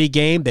grimy, gritty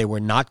game. They were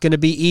not going to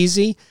be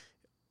easy.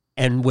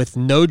 And with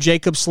no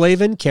Jacob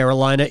Slavin,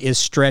 Carolina is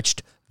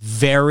stretched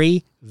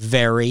very,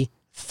 very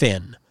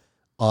thin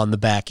on the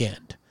back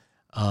end.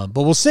 But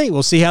we'll see.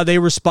 We'll see how they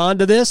respond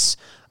to this.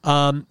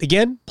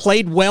 Again,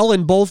 played well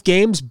in both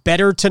games,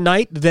 better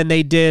tonight than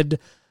they did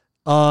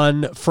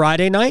on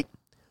Friday night.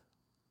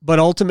 But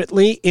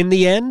ultimately, in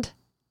the end,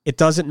 it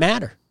doesn't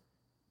matter.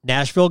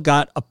 Nashville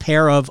got a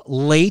pair of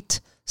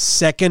late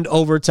second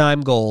overtime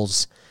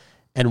goals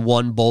and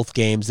won both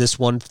games. This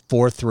one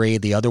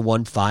 4-3, the other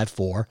one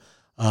 5-4.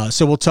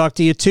 So we'll talk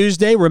to you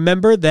Tuesday.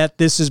 Remember that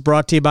this is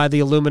brought to you by the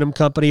Aluminum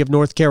Company of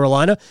North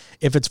Carolina.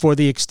 If it's for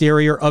the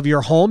exterior of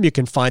your home, you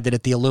can find it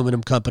at the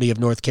Aluminum Company of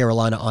North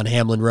Carolina on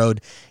Hamlin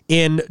Road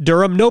in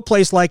Durham. No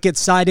place like it.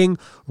 Siding,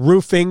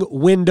 roofing,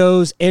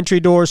 windows, entry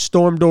doors,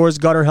 storm doors,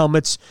 gutter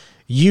helmets,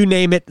 you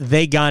name it,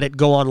 they got it.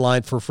 Go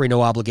online for a free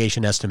no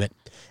obligation estimate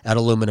at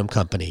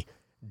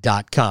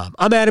aluminumcompany.com.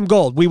 I'm Adam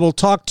Gold. We will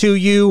talk to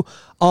you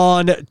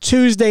on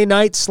Tuesday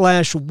night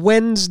 /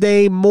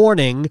 Wednesday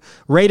morning.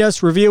 Rate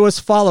us, review us,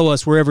 follow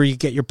us wherever you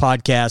get your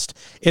podcast.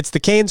 It's the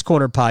Canes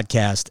Corner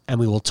podcast, and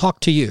we will talk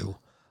to you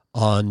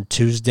on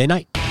Tuesday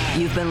night.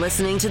 You've been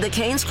listening to the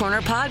Canes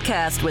Corner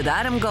podcast with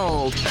Adam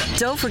Gold.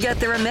 Don't forget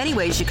there are many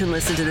ways you can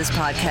listen to this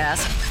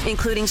podcast,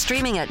 including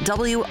streaming at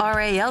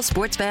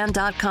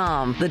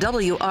WRALSportsFan.com, the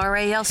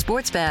WRAL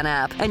Sportsfan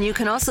app, and you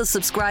can also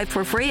subscribe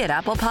for free at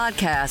Apple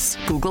Podcasts,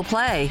 Google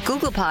Play,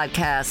 Google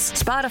Podcasts,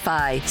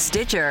 Spotify,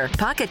 Stitcher,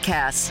 Pocket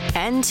Casts,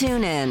 and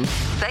TuneIn.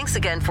 Thanks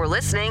again for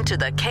listening to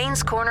the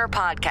Canes Corner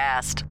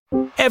podcast.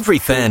 Every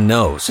fan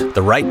knows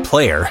the right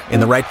player in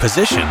the right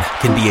position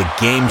can be a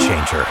game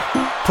changer.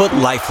 Put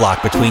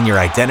LifeLock between your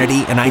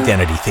identity and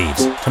identity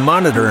thieves to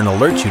monitor and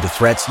alert you to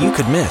threats you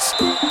could miss.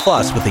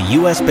 Plus, with a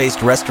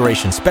U.S.-based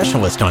restoration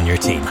specialist on your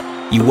team,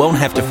 you won't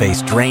have to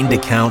face drained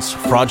accounts,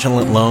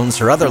 fraudulent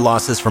loans, or other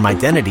losses from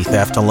identity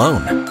theft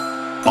alone.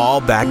 All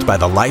backed by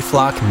the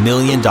LifeLock $1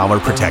 Million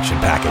Protection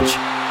Package.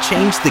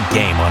 Change the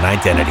game on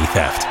identity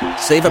theft.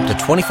 Save up to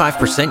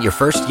 25% your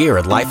first year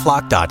at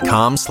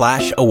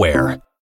LifeLock.com/aware.